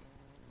taken up.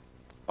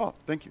 Oh,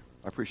 thank you.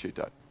 I appreciate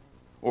that.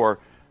 Or,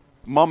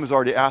 Mom has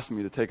already asked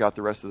me to take out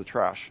the rest of the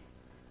trash.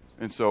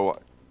 And so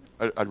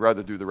I'd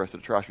rather do the rest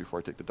of the trash before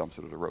I take the dumpster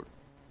to the road.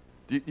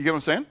 You get what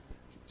I'm saying?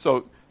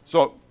 So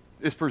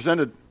it's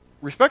presented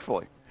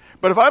respectfully.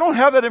 But if I don't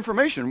have that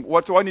information,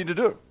 what do I need to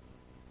do?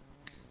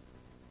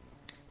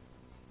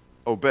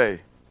 Obey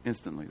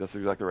Instantly. That's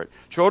exactly right.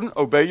 Children,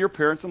 obey your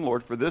parents in the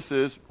Lord, for this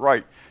is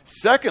right.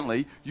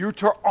 Secondly, you're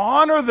to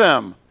honor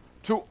them.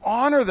 To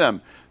honor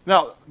them.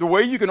 Now, the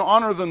way you can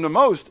honor them the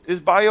most is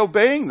by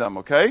obeying them,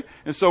 okay?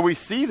 And so we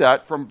see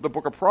that from the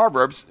book of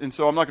Proverbs, and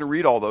so I'm not going to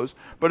read all those.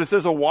 But it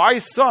says, a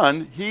wise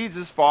son heeds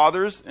his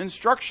father's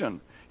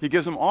instruction. He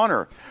gives him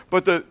honor.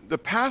 But the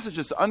passage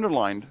is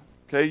underlined,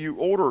 okay? You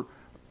older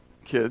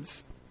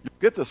kids, you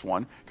get this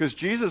one, because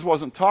Jesus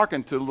wasn't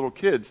talking to little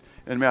kids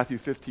in Matthew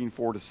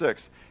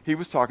 15:4-6. He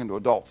was talking to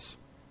adults.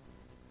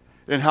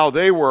 And how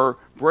they were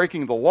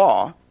breaking the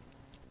law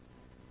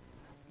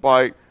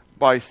by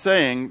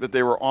saying that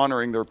they were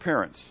honoring their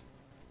parents.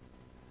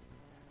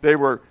 They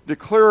were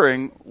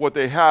declaring what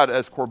they had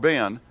as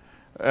korban,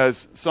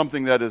 as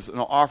something that is an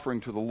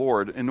offering to the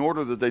Lord, in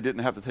order that they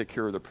didn't have to take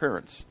care of their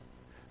parents.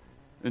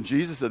 And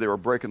Jesus said they were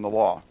breaking the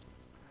law.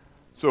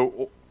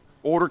 So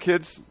older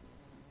kids,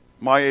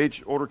 my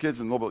age, older kids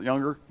and a little bit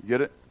younger, you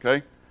get it?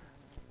 Okay?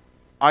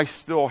 I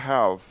still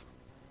have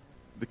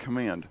the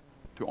command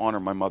to honor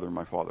my mother and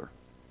my father.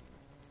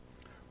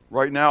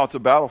 Right now it's a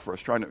battle for us,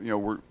 trying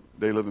to,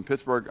 they live in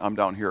Pittsburgh, I'm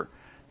down here,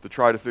 to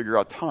try to figure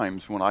out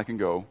times when I can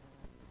go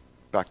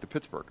back to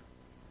Pittsburgh.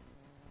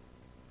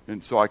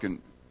 And so I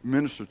can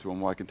minister to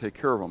him, I can take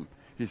care of him.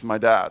 He's my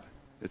dad.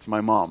 It's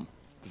my mom.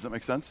 Does that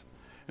make sense?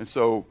 And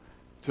so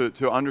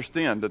to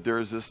understand that there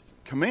is this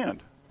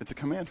command. It's a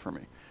command for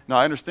me. Now,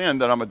 I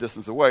understand that I'm a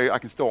distance away. I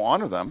can still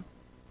honor them.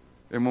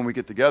 And when we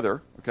get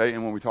together, okay,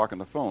 and when we talk on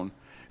the phone.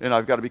 And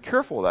I've got to be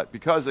careful of that.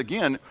 Because,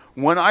 again,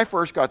 when I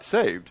first got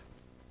saved,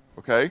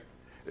 okay,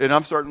 and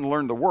I'm starting to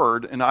learn the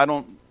Word, and I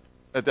don't,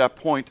 at that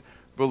point,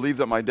 believe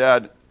that my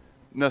dad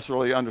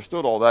necessarily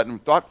understood all that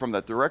and thought from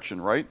that direction,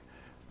 right?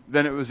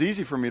 Then it was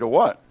easy for me to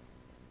what?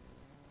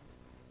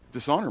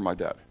 Dishonor my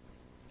dad.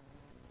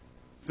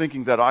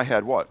 Thinking that I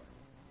had what?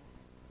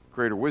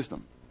 Greater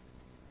wisdom.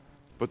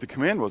 But the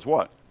command was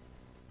what?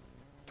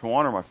 To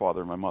honor my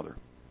father and my mother.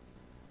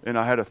 And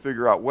I had to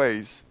figure out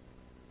ways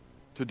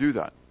to do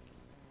that.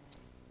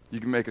 You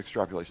can make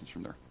extrapolations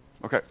from there.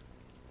 Okay.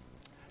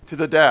 To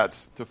the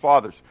dads, to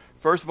fathers.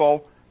 First of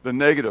all, the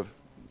negative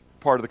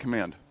part of the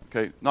command.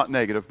 Okay, not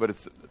negative, but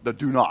it's the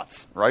do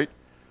nots, right?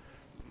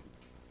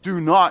 Do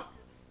not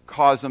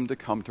cause them to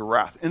come to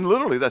wrath. And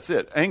literally, that's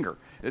it. Anger.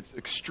 It's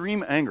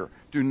extreme anger.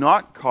 Do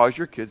not cause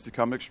your kids to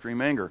come to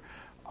extreme anger.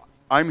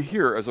 I'm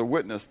here as a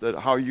witness that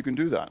how you can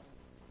do that.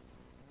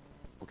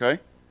 Okay?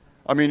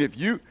 I mean,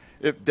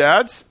 if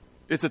dads,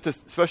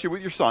 especially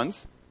with your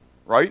sons,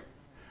 right?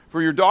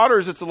 For your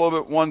daughters, it's a little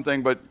bit one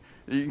thing, but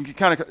you can get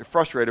kind of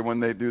frustrated when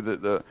they do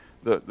the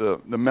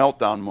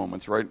meltdown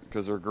moments, right?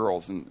 Because they're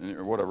girls and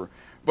or whatever.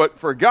 But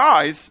for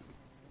guys,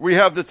 we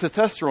have the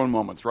testosterone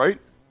moments, right?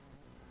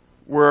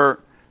 Where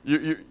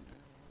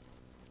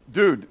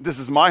dude, this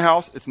is my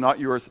house. It's not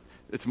yours.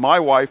 It's my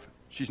wife.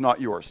 She's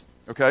not yours.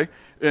 Okay?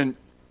 And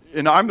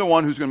I'm the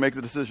one who's going to make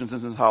the decisions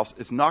in this house.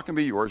 It's not going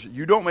to be yours.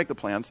 You don't make the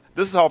plans.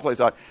 This is how it plays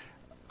out.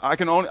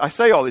 I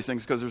say all these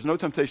things because there's no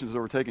temptations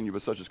overtaking you,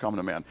 but such as common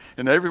to man.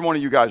 And every one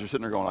of you guys are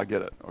sitting there going, I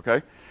get it,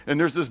 okay? And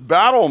there's this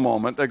battle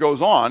moment that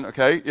goes on,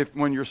 okay,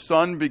 when your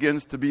son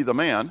begins to be the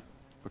man,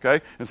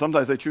 okay? And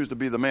sometimes they choose to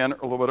be the man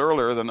a little bit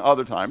earlier than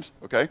other times,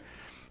 okay?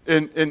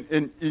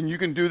 And you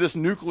can do this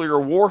nuclear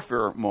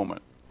warfare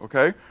moment,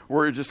 okay,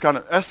 where it just kind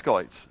of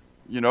escalates,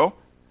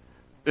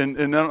 And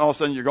then all of a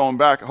sudden you're going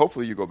back,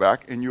 hopefully you go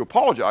back, and you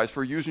apologize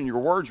for using your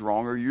words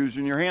wrong or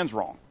using your hands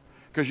wrong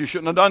because you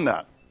shouldn't have done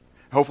that.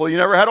 Hopefully you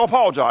never had to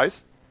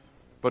apologize.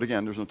 But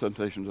again, there's no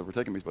temptations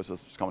overtaking me, but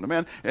it's just coming to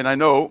man. And I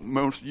know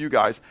most of you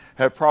guys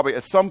have probably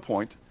at some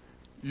point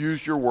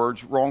used your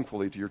words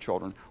wrongfully to your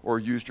children or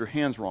used your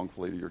hands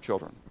wrongfully to your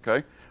children.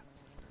 Okay?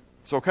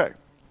 It's okay.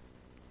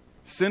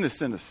 Sin is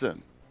sin is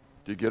sin.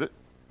 Do you get it?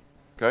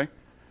 Okay?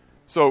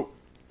 So,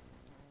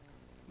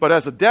 but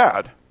as a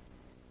dad,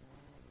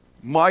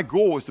 my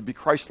goal is to be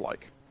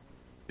Christ-like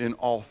in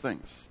all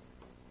things.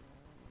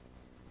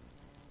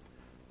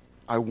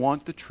 I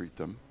want to treat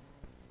them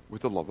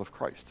with the love of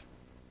Christ.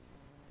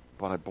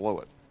 But I blow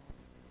it.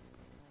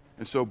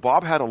 And so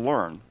Bob had to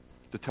learn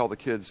to tell the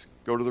kids,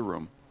 go to the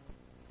room,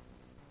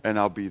 and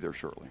I'll be there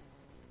shortly.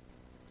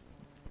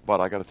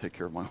 But I got to take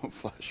care of my own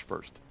flesh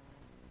first.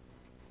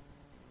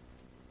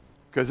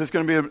 Because it's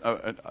going to be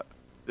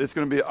it's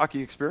going to be an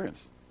ucky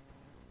experience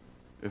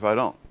if I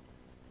don't.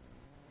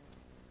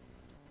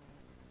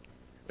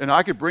 And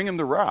I could bring him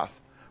to wrath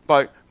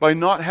by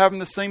not having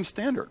the same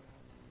standard.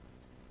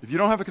 If you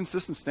don't have a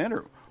consistent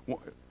standard,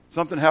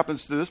 something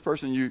happens to this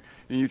person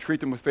and you treat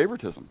them with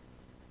favoritism,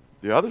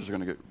 the others are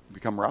going to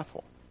become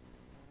wrathful.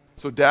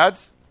 So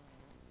dads,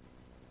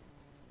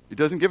 he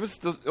doesn't give us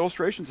the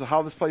illustrations of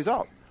how this plays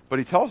out, but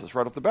he tells us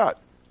right off the bat.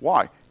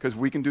 Why? Because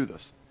we can do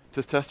this.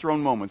 To test our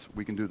own moments,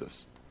 we can do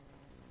this.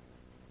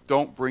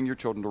 Don't bring your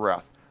children to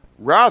wrath.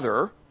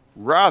 Rather,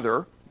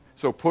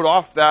 so put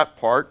off that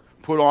part,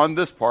 put on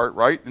this part,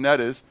 right? And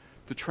that is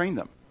to train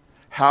them.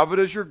 Have it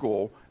as your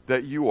goal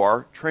that you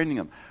are training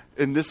them.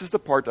 And this is the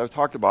part that I've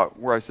talked about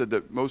where I said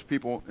that most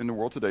people in the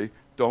world today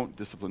don't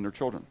discipline their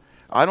children.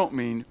 I don't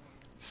mean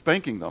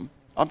spanking them.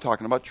 I'm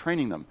talking about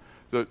training them.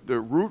 The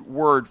root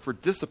word for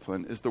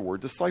discipline is the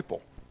word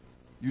disciple.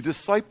 You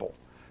disciple.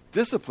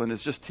 Discipline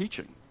is just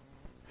teaching.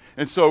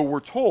 And so we're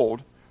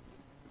told,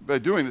 by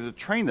doing this, to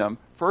train them,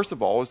 first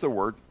of all, is the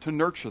word to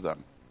nurture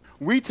them.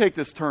 We take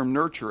this term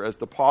nurture as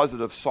the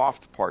positive,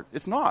 soft part.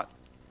 It's not.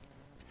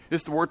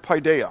 It's the word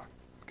paideia.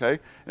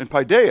 Okay? And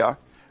paideia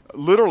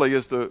literally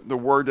is the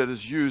word that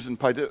is used in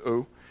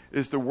paideu,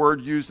 is the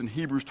word used in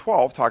Hebrews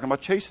 12 talking about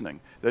chastening,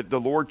 that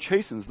the Lord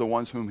chastens the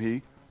ones whom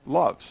he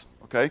loves.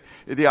 Okay?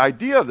 The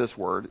idea of this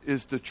word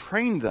is to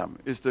train them,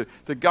 is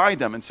to guide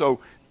them. And so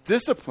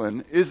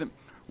discipline isn't,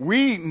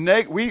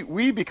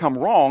 we become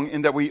wrong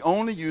in that we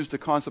only use the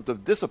concept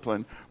of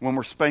discipline when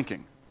we're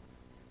spanking.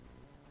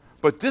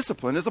 But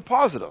discipline is a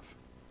positive.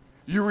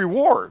 You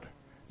reward,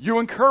 you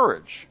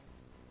encourage,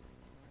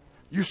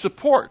 you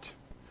support.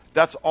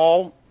 That's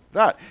all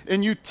that.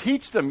 And you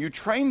teach them, you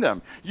train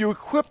them, you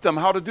equip them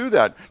how to do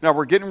that. Now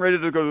we're getting ready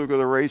to go to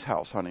the Ray's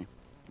house, honey.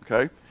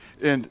 Okay?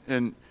 And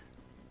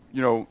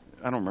you know,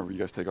 I don't remember if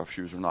you guys take off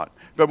shoes or not.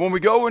 But when we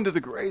go into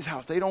the Gray's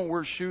house, they don't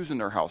wear shoes in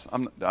their house. I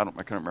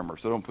can't remember,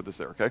 so don't put this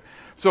there, okay?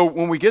 So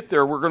when we get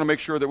there, we're going to make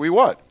sure that we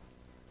what?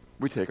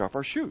 We take off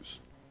our shoes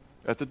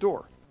at the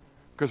door.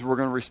 Because we're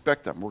going to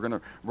respect them. We're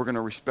going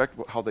to respect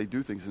how they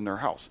do things in their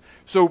house.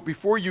 So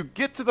before you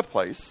get to the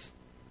place,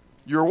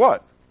 you're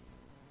what?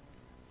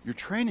 You're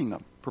training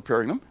them,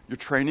 preparing them. You're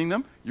training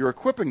them. You're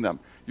equipping them.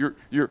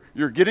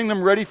 You're getting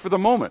them ready for the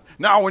moment.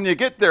 Now, when you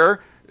get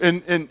there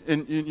and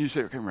you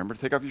say, okay, remember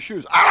to take off your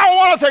shoes. I don't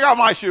want to take off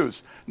my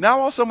shoes. Now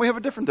all of a sudden we have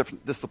a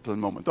different discipline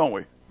moment, don't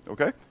we?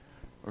 Okay?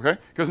 Okay?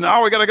 Because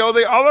now we got to go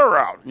the other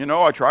route. You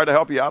know, I try to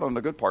help you out on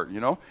the good part,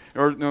 you know.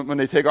 Or when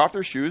they take off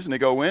their shoes and they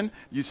go in,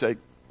 you say,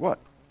 what?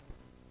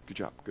 Good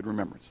job. Good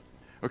remembrance.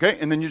 Okay?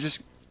 And then you just,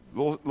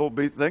 little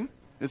beat thing,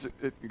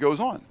 it goes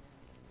on.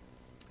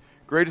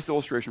 Greatest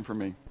illustration for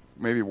me,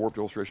 maybe a warped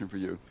illustration for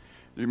you.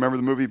 Do you remember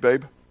the movie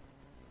Babe?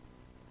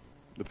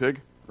 The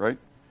pig, right?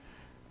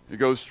 It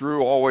goes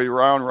through all the way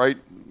around, right?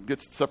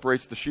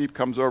 Separates the sheep,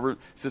 comes over,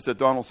 sits at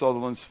Donald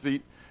Sutherland's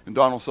feet, and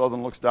Donald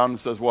Sutherland looks down and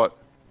says, what?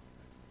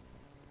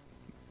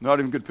 Not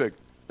even good, pig.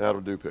 That'll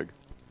do, pig.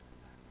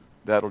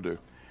 That'll do.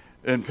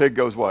 And pig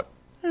goes what?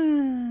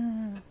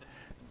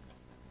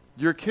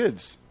 Your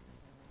kids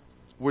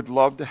would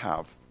love to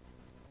have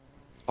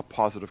a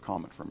positive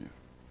comment from you.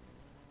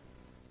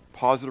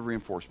 Positive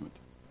reinforcement,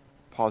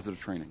 positive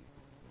training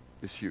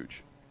is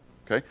huge.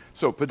 Okay?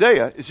 So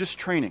paideia is just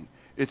training.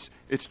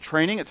 It's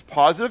training, it's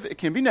positive, it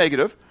can be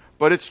negative,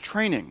 but it's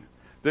training.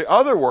 The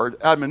other word,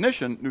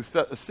 admonition,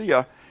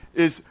 nouthesia,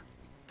 is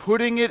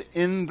putting it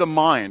in the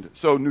mind.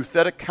 So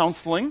nouthetic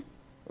counseling,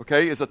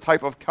 okay, is a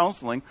type of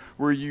counseling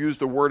where you use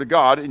the Word of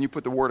God and you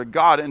put the Word of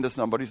God into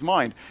somebody's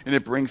mind, and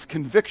it brings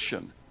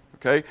conviction.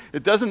 Okay?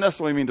 It doesn't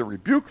necessarily mean to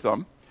rebuke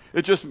them.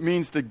 It just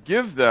means to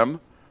give them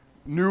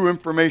new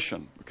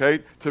information,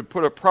 okay, to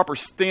put a proper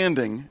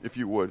standing, if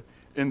you would,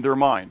 in their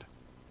mind.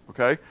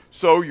 Okay?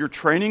 So you're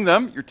training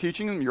them, you're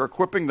teaching them, you're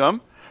equipping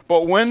them,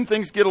 but when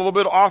things get a little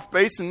bit off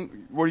base,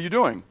 and what are you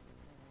doing?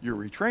 You're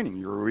retraining,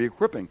 you're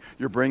re-equipping,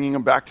 you're bringing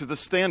them back to the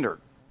standard.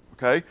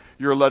 Okay?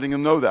 You're letting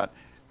them know that.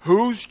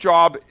 Whose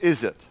job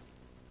is it?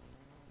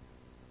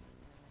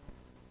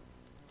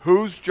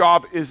 Whose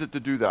job is it to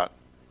do that?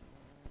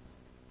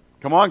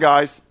 Come on,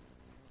 guys.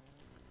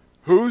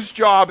 Whose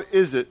job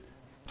is it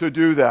to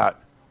do that?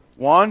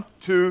 1,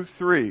 2,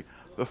 3.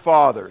 The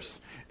father's.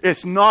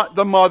 It's not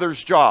the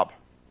mother's job.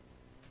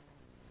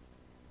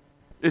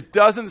 It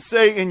doesn't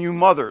say in you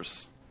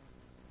mothers.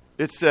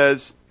 It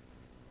says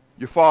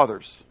you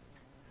fathers.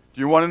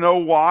 Do you want to know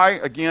why?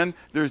 Again,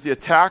 there's the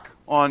attack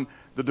on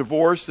the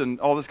divorce and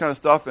all this kind of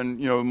stuff, and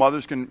you know,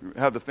 mothers can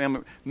have the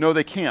family. No,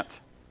 they can't.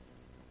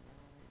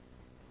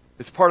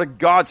 It's part of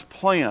God's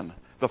plan.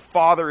 The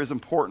father is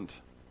important.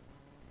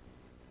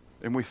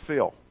 And we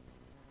fail.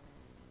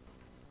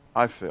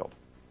 I failed.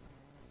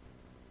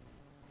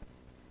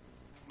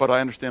 But I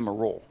understand my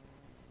role.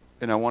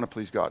 And I want to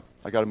please God.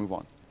 I got to move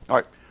on. All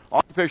right.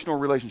 Occupational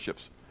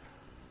relationships.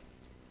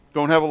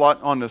 Don't have a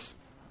lot on this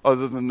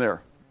other than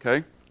there.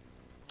 Okay?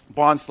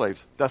 Bond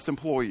slaves. That's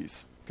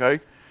employees.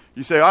 Okay?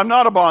 You say, I'm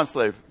not a bond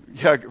slave.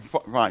 Yeah,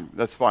 fine.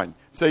 That's fine.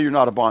 Say you're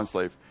not a bond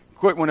slave.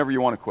 Quit whenever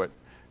you want to quit.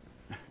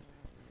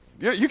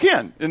 You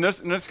can. In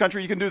this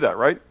country, you can do that,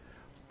 right?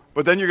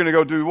 But then you're going to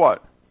go do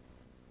what?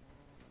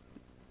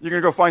 You're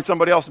going to go find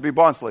somebody else to be a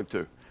bond slave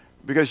to.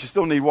 Because you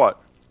still need what?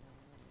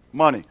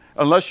 Money.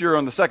 Unless you're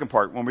on the second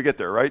part when we get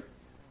there, right?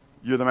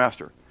 You're the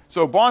master.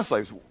 So bond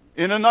slaves,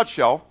 in a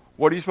nutshell,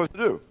 what are you supposed to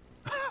do?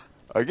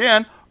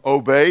 Again,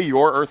 obey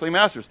your earthly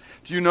masters.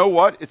 Do you know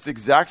what? It's the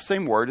exact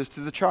same word as to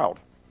the child.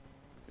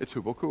 It's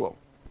hubokuo.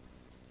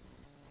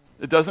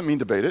 It doesn't mean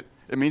debate it.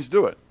 It means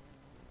do it.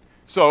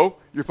 So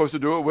you're supposed to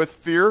do it with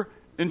fear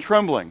and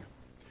trembling.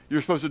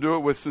 You're supposed to do it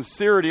with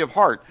sincerity of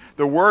heart.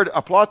 The word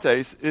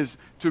aplates is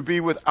to be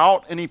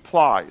without any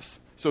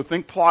plies. So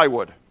think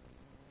plywood.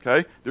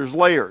 Okay? There's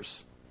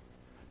layers.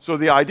 So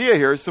the idea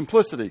here is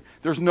simplicity.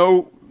 There's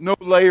no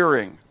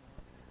layering.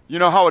 You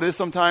know how it is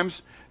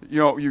sometimes? You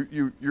know,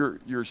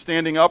 you're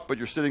standing up, but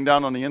you're sitting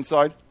down on the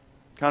inside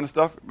kind of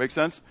stuff. Makes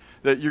sense?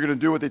 that you're going to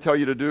do what they tell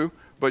you to do,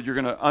 but you're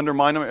going to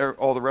undermine them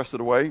all the rest of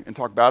the way and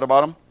talk bad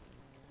about them?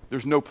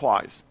 There's no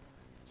plies.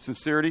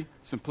 Sincerity,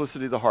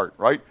 simplicity of the heart,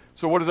 right?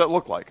 So what does that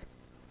look like?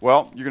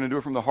 Well, you're going to do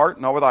it from the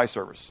heart, not with eye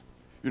service.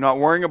 You're not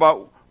worrying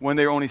about when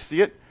they only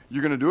see it.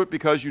 You're going to do it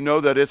because you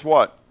know that it's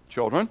what?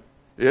 Children,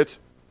 it's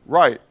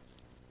right.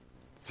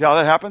 See how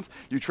that happens?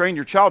 You train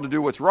your child to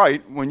do what's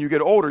right. When you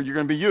get older, you're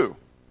going to be you.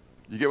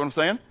 You get what I'm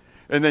saying?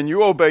 And then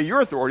you obey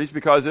your authorities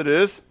because it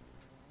is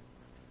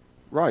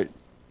right.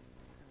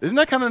 Isn't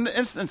that kind of an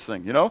instance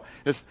thing, you know?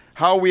 It's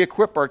how we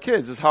equip our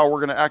kids is how we're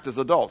going to act as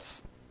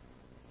adults.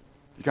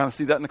 You kind of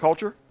see that in the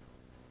culture?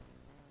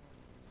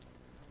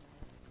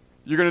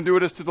 You're going to do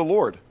it as to the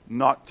Lord,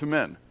 not to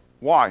men.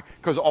 Why?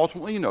 Because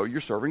ultimately, you know,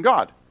 you're serving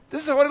God.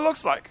 This is what it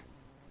looks like.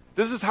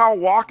 This is how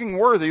walking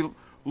worthy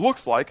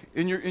looks like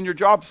in your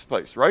job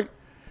place, right?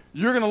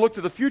 You're going to look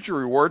to the future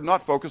reward,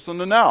 not focus on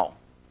the now.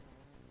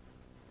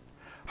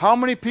 How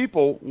many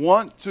people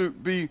want to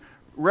be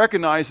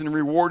recognized and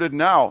rewarded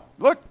now?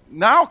 Look,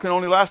 now can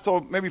only last till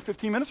maybe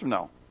 15 minutes from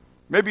now.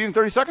 Maybe even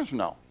 30 seconds from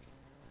now.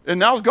 And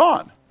now's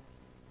gone.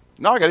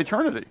 Now I got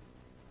eternity.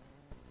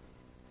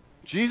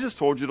 Jesus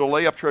told you to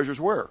lay up treasures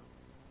where?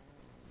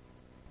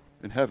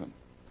 In heaven.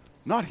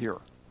 Not here.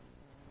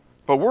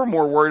 But we're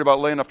more worried about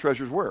laying up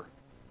treasures where?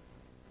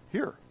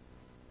 Here.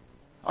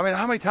 I mean,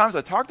 how many times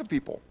I talk to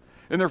people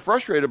and they're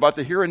frustrated about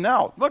the here and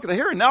now. Look, the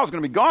here and now is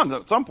going to be gone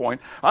at some point.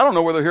 I don't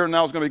know whether here and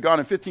now is going to be gone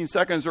in 15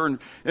 seconds or in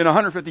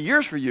 150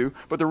 years for you,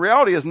 but the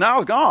reality is now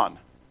is gone.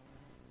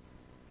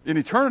 In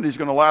eternity is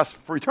going to last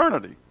for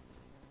eternity.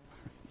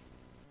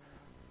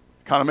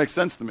 Kind of makes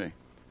sense to me.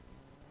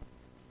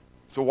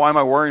 So why am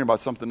I worrying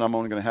about something I'm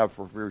only going to have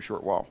for a very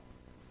short while?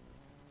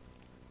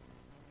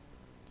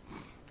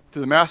 To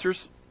the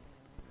masters,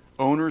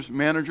 owners,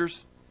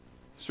 managers,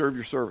 serve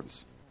your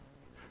servants.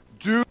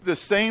 Do the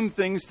same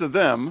things to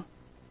them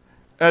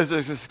as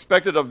is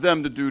expected of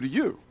them to do to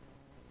you.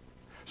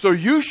 So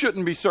you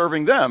shouldn't be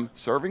serving them.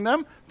 Serving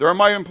them? They're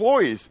my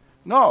employees.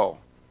 No.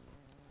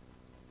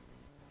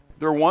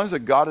 They're ones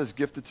that God has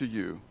gifted to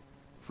you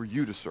for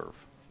you to serve.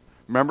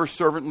 Remember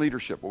servant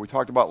leadership, what we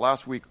talked about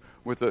last week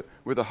with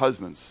the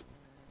husbands.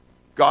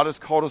 God has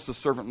called us to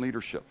servant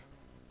leadership.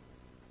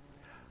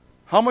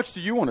 How much do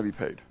you want to be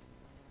paid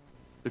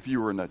if you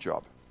were in that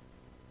job?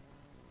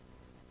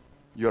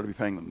 You ought to be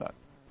paying them that.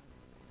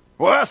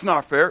 Well, that's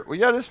not fair. Well,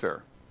 yeah, it is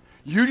fair.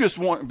 You just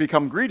want to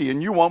become greedy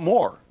and you want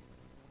more.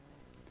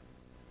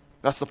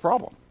 That's the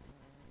problem.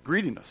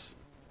 Greediness.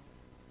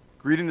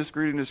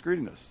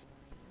 Greediness.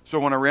 So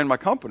when I ran my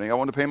company, I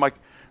wanted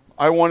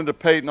to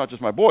pay not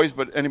just my boys,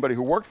 but anybody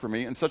who worked for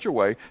me in such a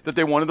way that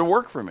they wanted to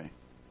work for me.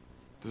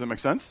 Does that make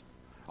sense?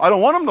 I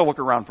don't want them to look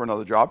around for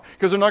another job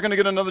because they're not going to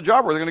get another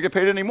job where they're going to get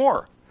paid any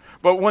more.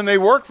 But when they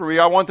work for me,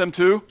 I want them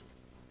to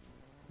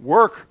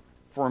work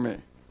for me.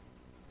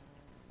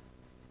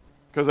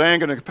 Because I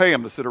ain't going to pay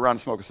them to sit around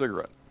and smoke a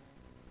cigarette.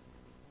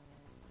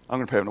 I'm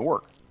going to pay them to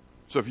work.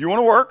 So if you want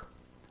to work,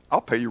 I'll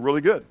pay you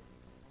really good.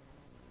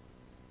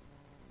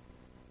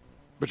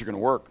 But you're going to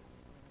work.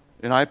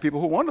 And I have people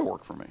who want to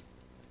work for me.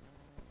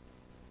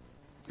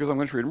 Because I'm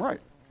going to treat them right.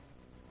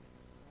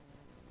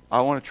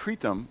 I want to treat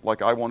them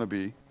like I want to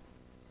be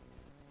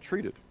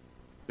treated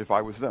if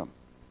I was them.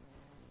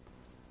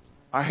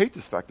 I hate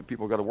this fact that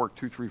people got to work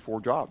 2, 3,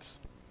 4 jobs.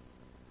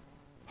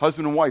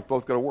 Husband and wife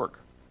both got to work.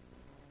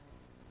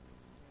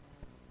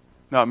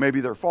 Now, it may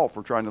be their fault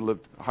for trying to live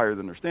higher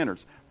than their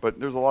standards, but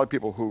there's a lot of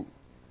people who,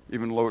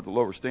 even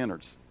lower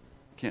standards,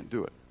 can't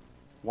do it.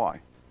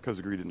 Why? Because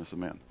of the greediness of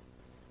man.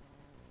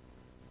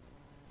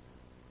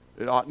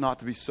 It ought not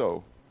to be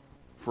so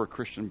for a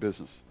Christian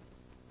business.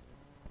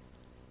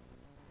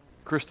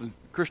 Christian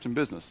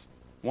business,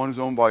 one who's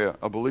owned by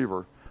a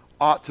believer,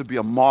 ought to be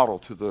a model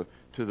to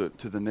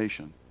the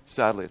nation.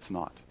 Sadly, it's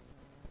not.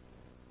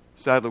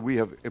 Sadly, we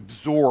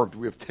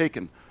have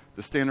taken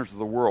the standards of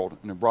the world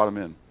and have brought them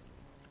in.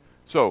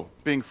 So,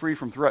 being free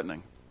from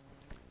threatening.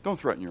 Don't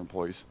threaten your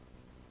employees.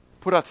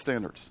 Put out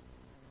standards.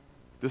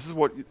 This is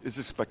what is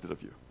expected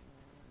of you.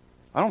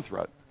 I don't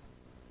threaten.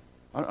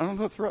 I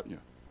don't threaten you.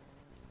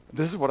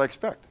 This is what I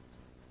expect.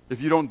 If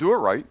you don't do it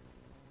right,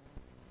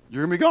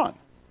 you're going to be gone.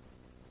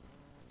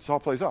 That's how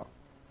it plays out.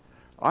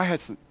 I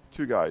had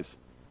 2 guys.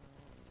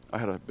 I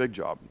had a big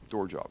job,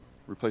 door job,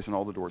 replacing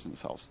all the doors in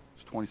this house.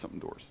 It's 20-something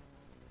doors.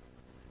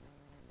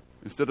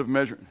 Instead of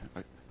measuring,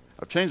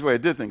 I've changed the way I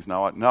did things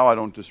now. Now I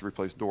don't just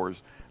replace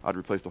doors. I'd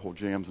replace the whole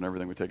jambs and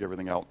everything. We take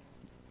everything out.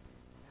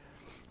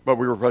 But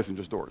we were replacing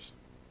just doors.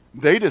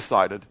 They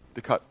decided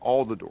to cut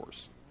all the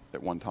doors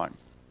at one time.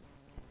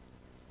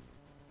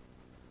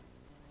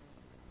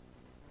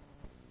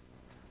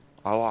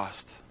 I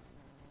lost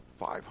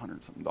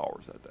 $500-something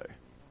that day.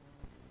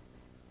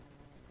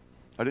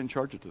 I didn't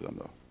charge it to them,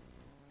 though.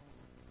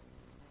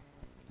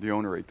 The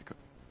owner ate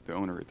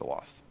the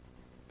loss.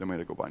 Then we had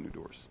to go buy new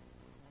doors.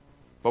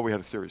 But we had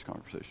a serious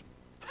conversation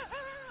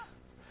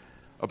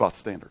about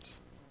standards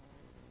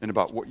and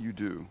about what you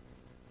do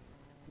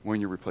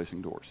when you're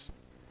replacing doors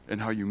and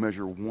how you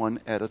measure one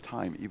at a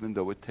time, even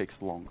though it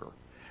takes longer.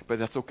 But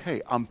that's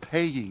okay. I'm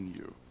paying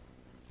you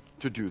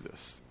to do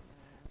this.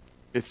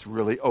 It's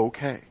really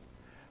okay.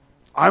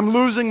 I'm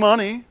losing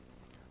money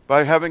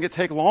by having it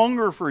take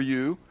longer for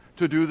you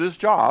to do this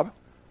job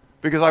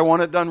because I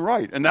want it done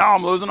right. And now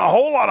I'm losing a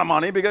whole lot of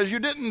money because you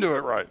didn't do it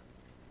right.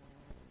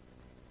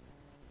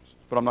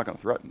 But I'm not going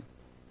to threaten.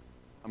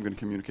 I'm going to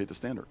communicate the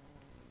standard.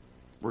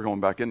 We're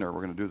going back in there.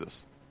 We're going to do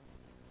this.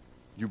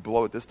 You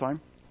blow it this time,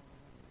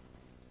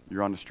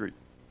 you're on the street.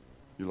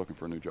 You're looking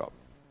for a new job.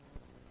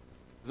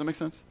 Does that make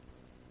sense?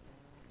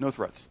 No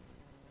threats.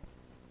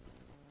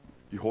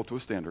 You hold to a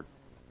standard.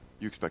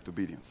 You expect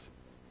obedience.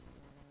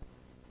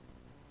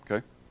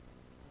 Okay?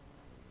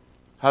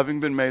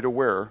 Having been made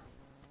aware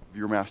of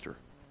your master,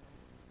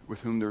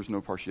 with whom there's no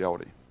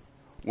partiality.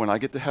 When I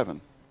get to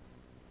heaven,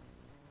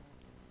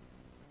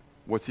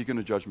 what's he going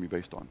to judge me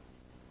based on?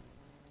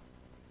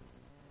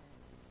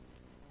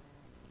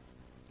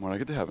 When I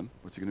get to heaven,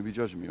 what's he going to be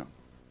judging me on?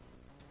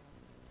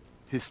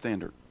 His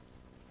standard.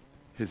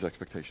 His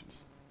expectations.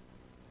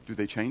 Do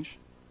they change?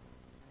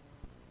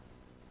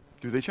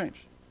 Do they change?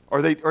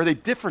 Are they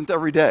different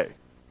every day?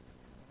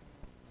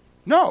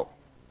 No.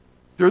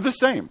 They're the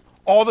same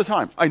all the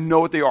time. I know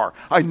what they are.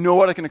 I know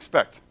what I can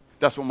expect.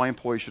 That's what my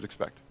employee should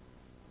expect.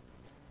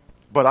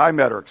 But I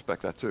better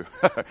expect that too.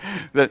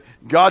 That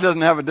God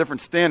doesn't have a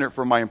different standard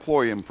for my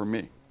employee and for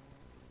me.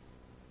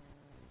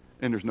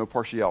 And there's no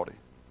partiality.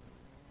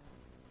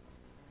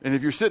 And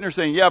if you're sitting there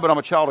saying, yeah, but I'm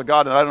a child of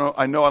God and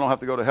I know I don't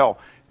have to go to hell.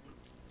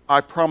 I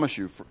promise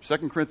you,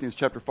 2 Corinthians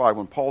chapter 5,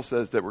 when Paul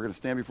says that we're going to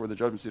stand before the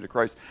judgment seat of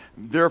Christ,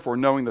 therefore,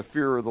 knowing the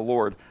fear of the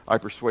Lord, I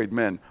persuade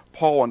men.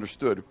 Paul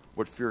understood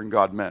what fearing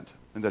God meant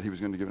and that he was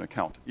going to give an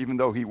account. Even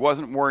though he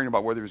wasn't worrying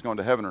about whether he was going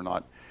to heaven or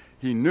not,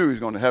 he knew he was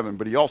going to heaven,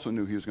 but he also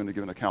knew he was going to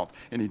give an account.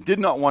 And he did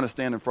not want to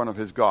stand in front of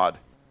his God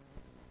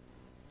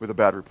with a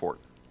bad report.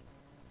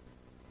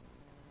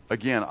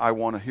 Again, I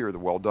want to hear the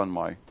well done,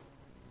 my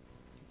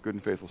good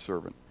and faithful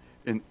servant,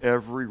 in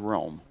every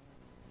realm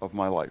of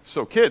my life.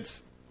 So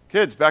kids,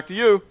 back to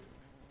you.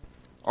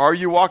 Are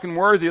you walking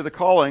worthy of the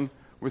calling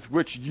with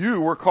which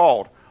you were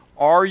called?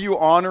 Are you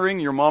honoring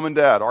your mom and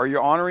dad? Are you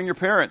honoring your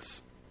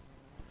parents?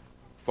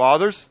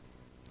 Fathers,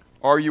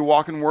 are you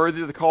walking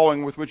worthy of the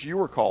calling with which you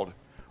were called?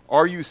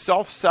 Are you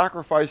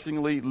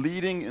self-sacrificingly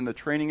leading in the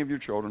training of your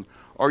children?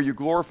 Are you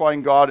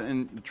glorifying God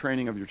in the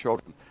training of your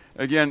children?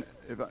 Again,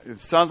 if it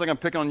sounds like I'm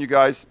picking on you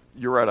guys,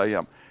 you're right, I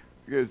am.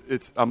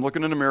 I'm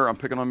looking in the mirror, I'm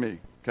picking on me.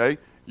 Okay?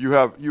 You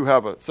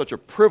have such a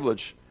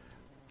privilege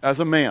as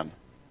a man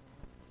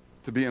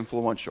to be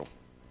influential.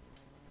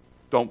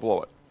 Don't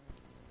blow it.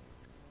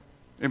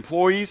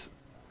 Employees,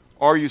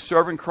 are you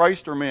serving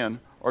Christ or man?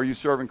 Are you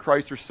serving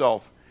Christ or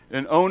self?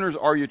 And owners,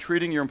 are you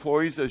treating your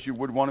employees as you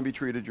would want to be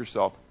treated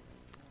yourself?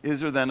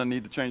 Is there then a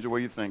need to change the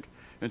way you think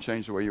and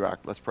change the way you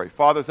act? Let's pray.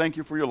 Father, thank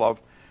you for your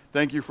love.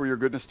 Thank you for your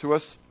goodness to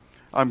us.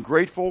 I'm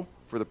grateful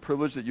for the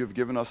privilege that you have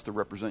given us to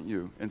represent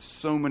you in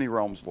so many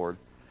realms, Lord.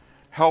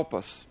 Help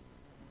us.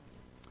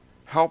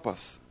 Help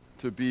us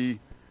to be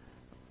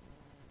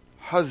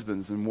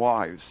husbands and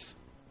wives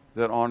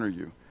that honor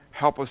you.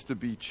 Help us to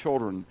be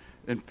children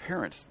and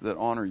parents that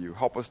honor you.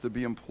 Help us to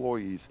be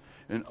employees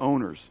and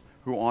owners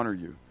who honor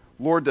you.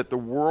 Lord, that the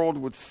world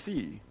would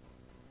see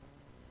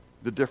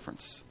the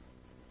difference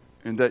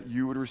and that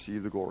you would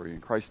receive the glory.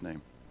 In Christ's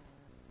name,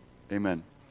 amen.